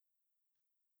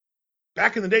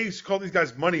 Back in the day, he used to call these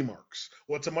guys money marks.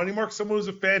 What's a money mark? Someone who's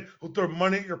a fan who'll throw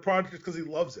money at your product because he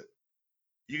loves it.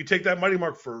 You can take that money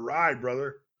mark for a ride,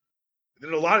 brother. They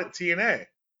did a lot at TNA.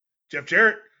 Jeff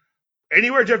Jarrett,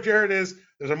 anywhere Jeff Jarrett is,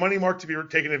 there's a money mark to be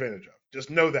taken advantage of. Just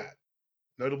know that.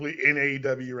 Notably in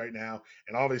AEW right now.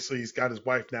 And obviously he's got his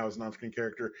wife now as an on-screen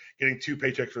character getting 2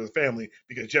 paychecks for the family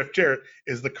because Jeff Jarrett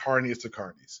is the carniest of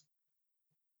carnies.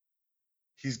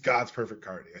 He's God's perfect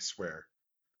carny, I swear.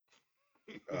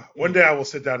 One day I will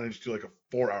sit down and just do like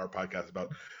a 4-hour podcast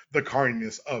about the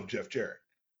carniness of Jeff Jarrett.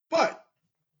 But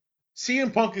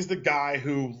CM Punk is the guy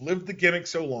who lived the gimmick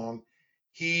so long,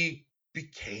 he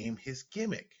became his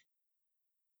gimmick.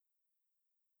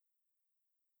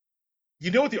 You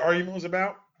know what the argument was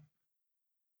about?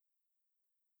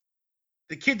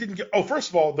 The kid didn't get. Oh, first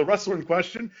of all, the wrestler in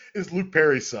question is Luke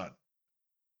Perry's son.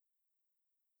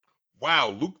 Wow,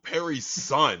 Luke Perry's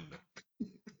son.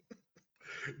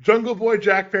 Jungle Boy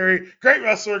Jack Perry, great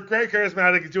wrestler, great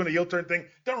charismatic. He's doing a heel turn thing.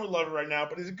 Don't really love it right now,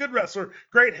 but he's a good wrestler,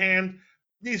 great hand.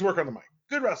 Needs work on the mic.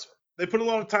 Good wrestler. They put a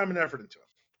lot of time and effort into him.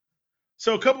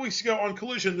 So a couple weeks ago on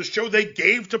Collision, the show they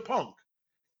gave to Punk,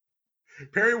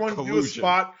 Perry wanted to do a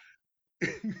spot.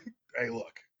 Hey,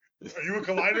 look, are you a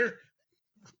collider?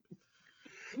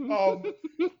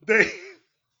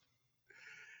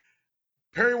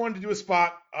 Perry wanted to do a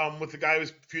spot with the guy who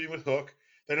was feuding with Hook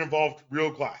that involved real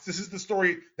glass. This is the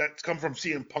story that's come from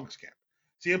CM Punk's camp.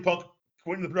 CM Punk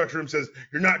went in the production room and says,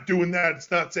 "You're not doing that. It's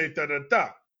not safe. Da da da."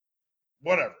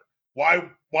 Whatever.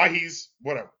 Why he's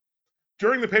whatever.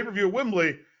 During the pay-per-view at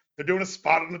Wembley, they're doing a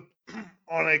spot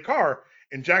on a car,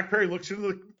 and Jack Perry looks into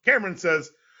the camera and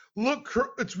says, "Look,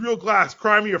 it's real glass.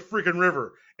 Cry me a freaking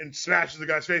river," and smashes the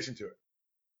guy's face into it.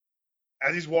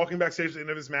 As he's walking backstage at the end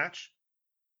of his match,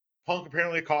 Punk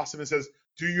apparently accosts him and says,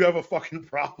 "Do you have a fucking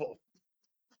problem?"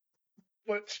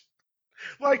 Which,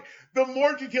 like, the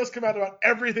more details come out about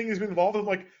everything he's been involved in, I'm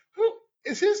like, who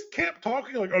is his camp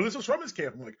talking? Like, oh, this was from his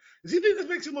camp. I'm like, does he think this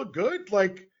makes him look good?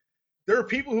 Like, there are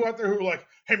people who out there who are like,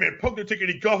 hey man, Punk didn't take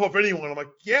any golf off anyone. I'm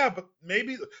like, yeah, but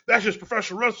maybe that's just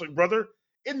professional wrestling, brother.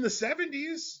 in the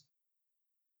 70s.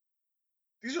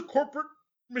 These are corporate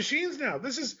machines now.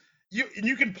 This is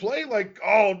you can play like,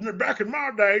 oh, back in my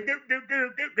day,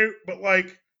 but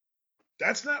like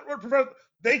that's not what professional.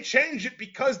 They changed it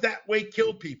because that way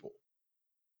killed people.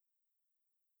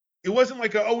 It wasn't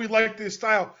like oh, we like this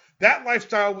style. That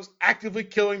lifestyle was actively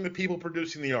killing the people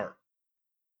producing the art.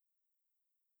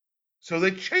 So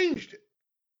they changed it.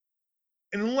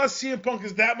 And unless CM Punk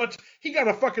is that much, he got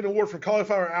a fucking award for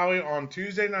Cauliflower Alley on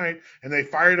Tuesday night, and they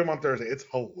fired him on Thursday. It's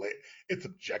hilarious. It's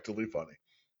objectively funny.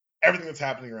 Everything that's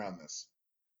happening around this.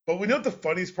 But we know what the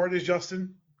funniest part is,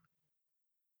 Justin?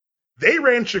 They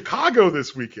ran Chicago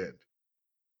this weekend.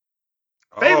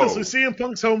 Famously Oh, CM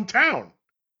Punk's hometown.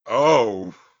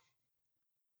 oh,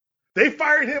 They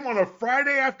fired him on a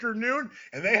Friday afternoon,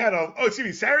 and they had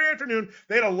Saturday afternoon.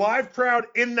 They had a live crowd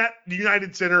in that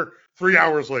United Center 3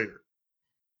 hours later.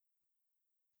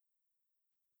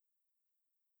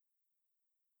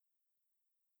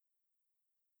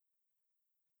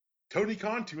 Tony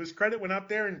Khan, to his credit, went out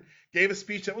there and gave a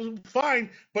speech that was fine,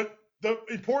 but the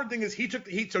important thing is he took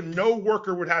the heat so no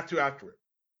worker would have to after it.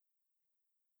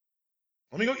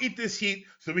 Let me go eat this heat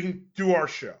so we can do our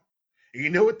show. And you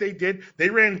know what they did? They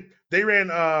ran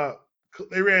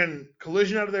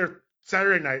Collision out of there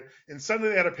Saturday night, and Sunday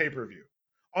they had a pay-per-view.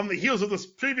 On the heels of this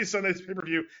previous Sunday's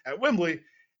pay-per-view at Wembley,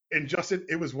 and Justin,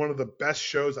 it was one of the best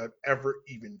shows I've ever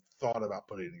even thought about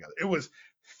putting together. It was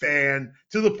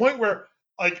to the point where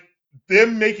like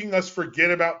them making us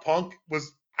forget about Punk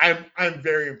was I'm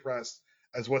very impressed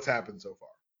as what's happened so far.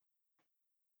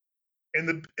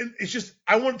 And it's just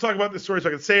I want to talk about this story so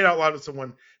I can say it out loud to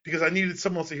someone because I needed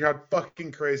someone else to hear how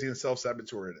fucking crazy and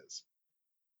self-saboteur it is.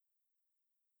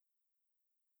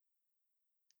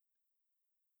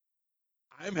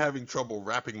 I'm having trouble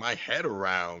wrapping my head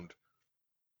around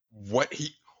what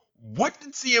did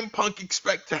CM Punk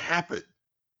expect to happen?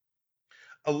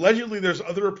 Allegedly, there's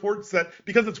other reports that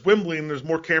because it's Wembley and there's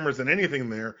more cameras than anything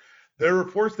there are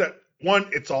reports that one,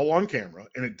 it's all on camera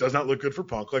and it does not look good for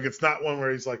Punk. Like it's not one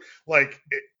where he's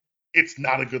it's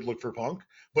not a good look for Punk.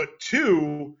 But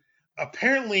two,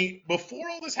 apparently before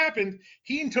all this happened,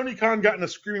 he and Tony Khan got in a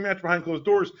screaming match behind closed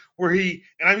doors where he,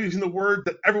 and I'm using the word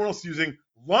that everyone else is using,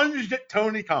 lunged at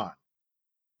Tony Khan.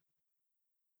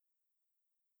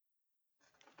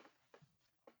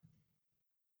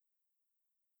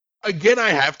 Again, I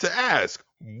have to ask,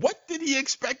 what did he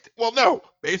expect? Well, no,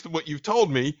 based on what you've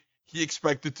told me, he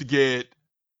expected to get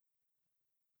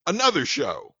another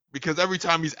show because every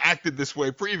time he's acted this way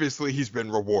previously, he's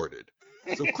been rewarded.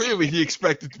 So clearly, he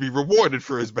expected to be rewarded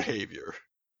for his behavior.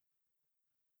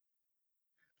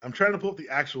 I'm trying to pull up the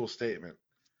actual statement.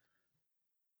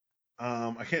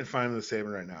 I can't find the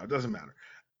statement right now. It doesn't matter.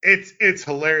 It's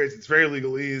hilarious. It's very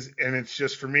legalese, and it's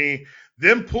just for me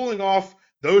them pulling off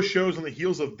those shows on the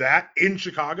heels of that in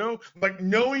Chicago, like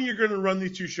knowing you're going to run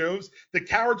these two shows. The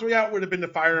coward's way out would have been to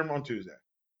fire him on Tuesday,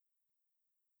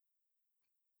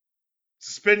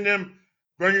 suspend him,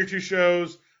 run your two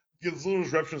shows, get as little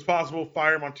disruption as possible,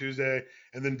 fire him on Tuesday,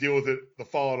 and then deal with it the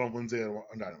fallout on Wednesday on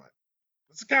Dynamite.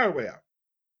 That's the coward way out.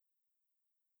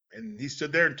 And he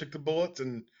stood there and took the bullets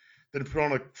and then put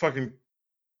on a fucking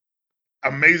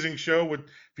amazing show with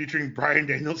featuring Bryan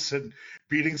Danielson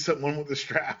beating someone with a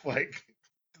strap, like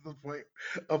to the point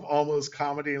of almost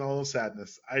comedy and almost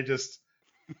sadness.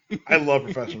 I love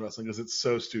professional wrestling because it's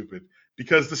so stupid.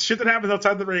 Because the shit that happens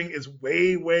outside the ring is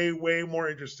way, way, way more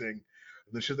interesting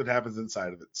than the shit that happens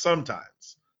inside of it.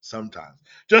 Sometimes.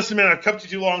 Justin, man, I've kept you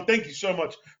too long. Thank you so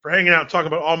much for hanging out and talking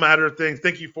about all matter of things.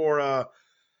 Thank you for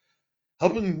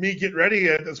helping me get ready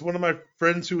as one of my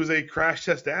friends who is a crash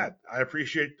test dad. I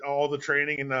appreciate all the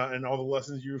training and all the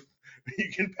lessons you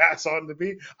can pass on to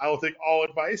me. I will take all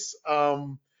advice.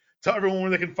 Tell everyone where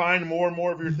they can find more and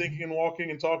more of your thinking and walking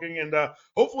and talking, and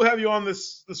hopefully have you on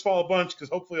this fall a bunch because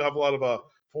hopefully you'll have a lot of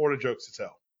Florida jokes to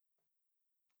tell.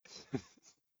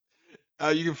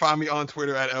 You can find me on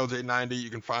Twitter at LJ90. You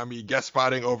can find me guest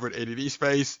spotting over at ADD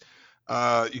Space.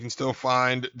 You can still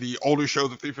find the older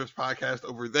shows of Three Fifths Podcast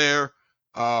over there.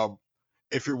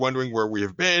 If you're wondering where we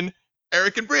have been,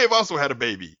 Eric and Brie have also had a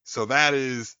baby. So that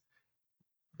is,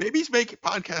 babies make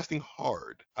podcasting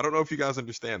hard. I don't know if you guys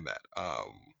understand that.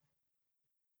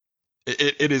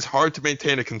 It is hard to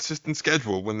maintain a consistent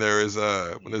schedule when there's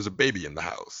a baby in the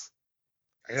house.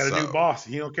 I got a new boss.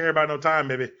 He don't care about no time,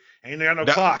 baby. Ain't got no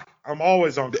That, clock. I'm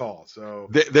always on call. So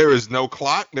there is no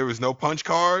clock. There is no punch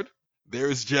card.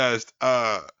 There's just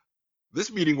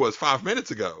this meeting was 5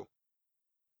 minutes ago.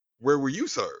 Where were you,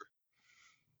 sir?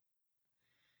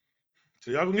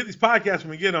 So y'all can get these podcasts when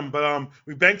we get them, but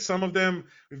we banked some of them.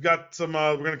 We've got some.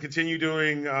 We're going to continue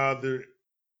doing the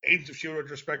Agents of S.H.I.E.L.D.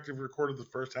 retrospective recorded the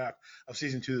first half of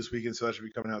season 2 this weekend, so that should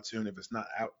be coming out soon if it's not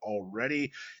out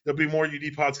already. There'll be more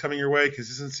UD pods coming your way.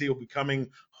 Consistency will be coming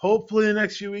hopefully in the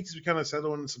next few weeks as we kind of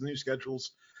settle into some new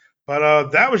schedules.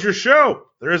 But that was your show.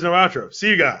 There is no outro. See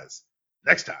you guys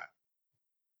next time.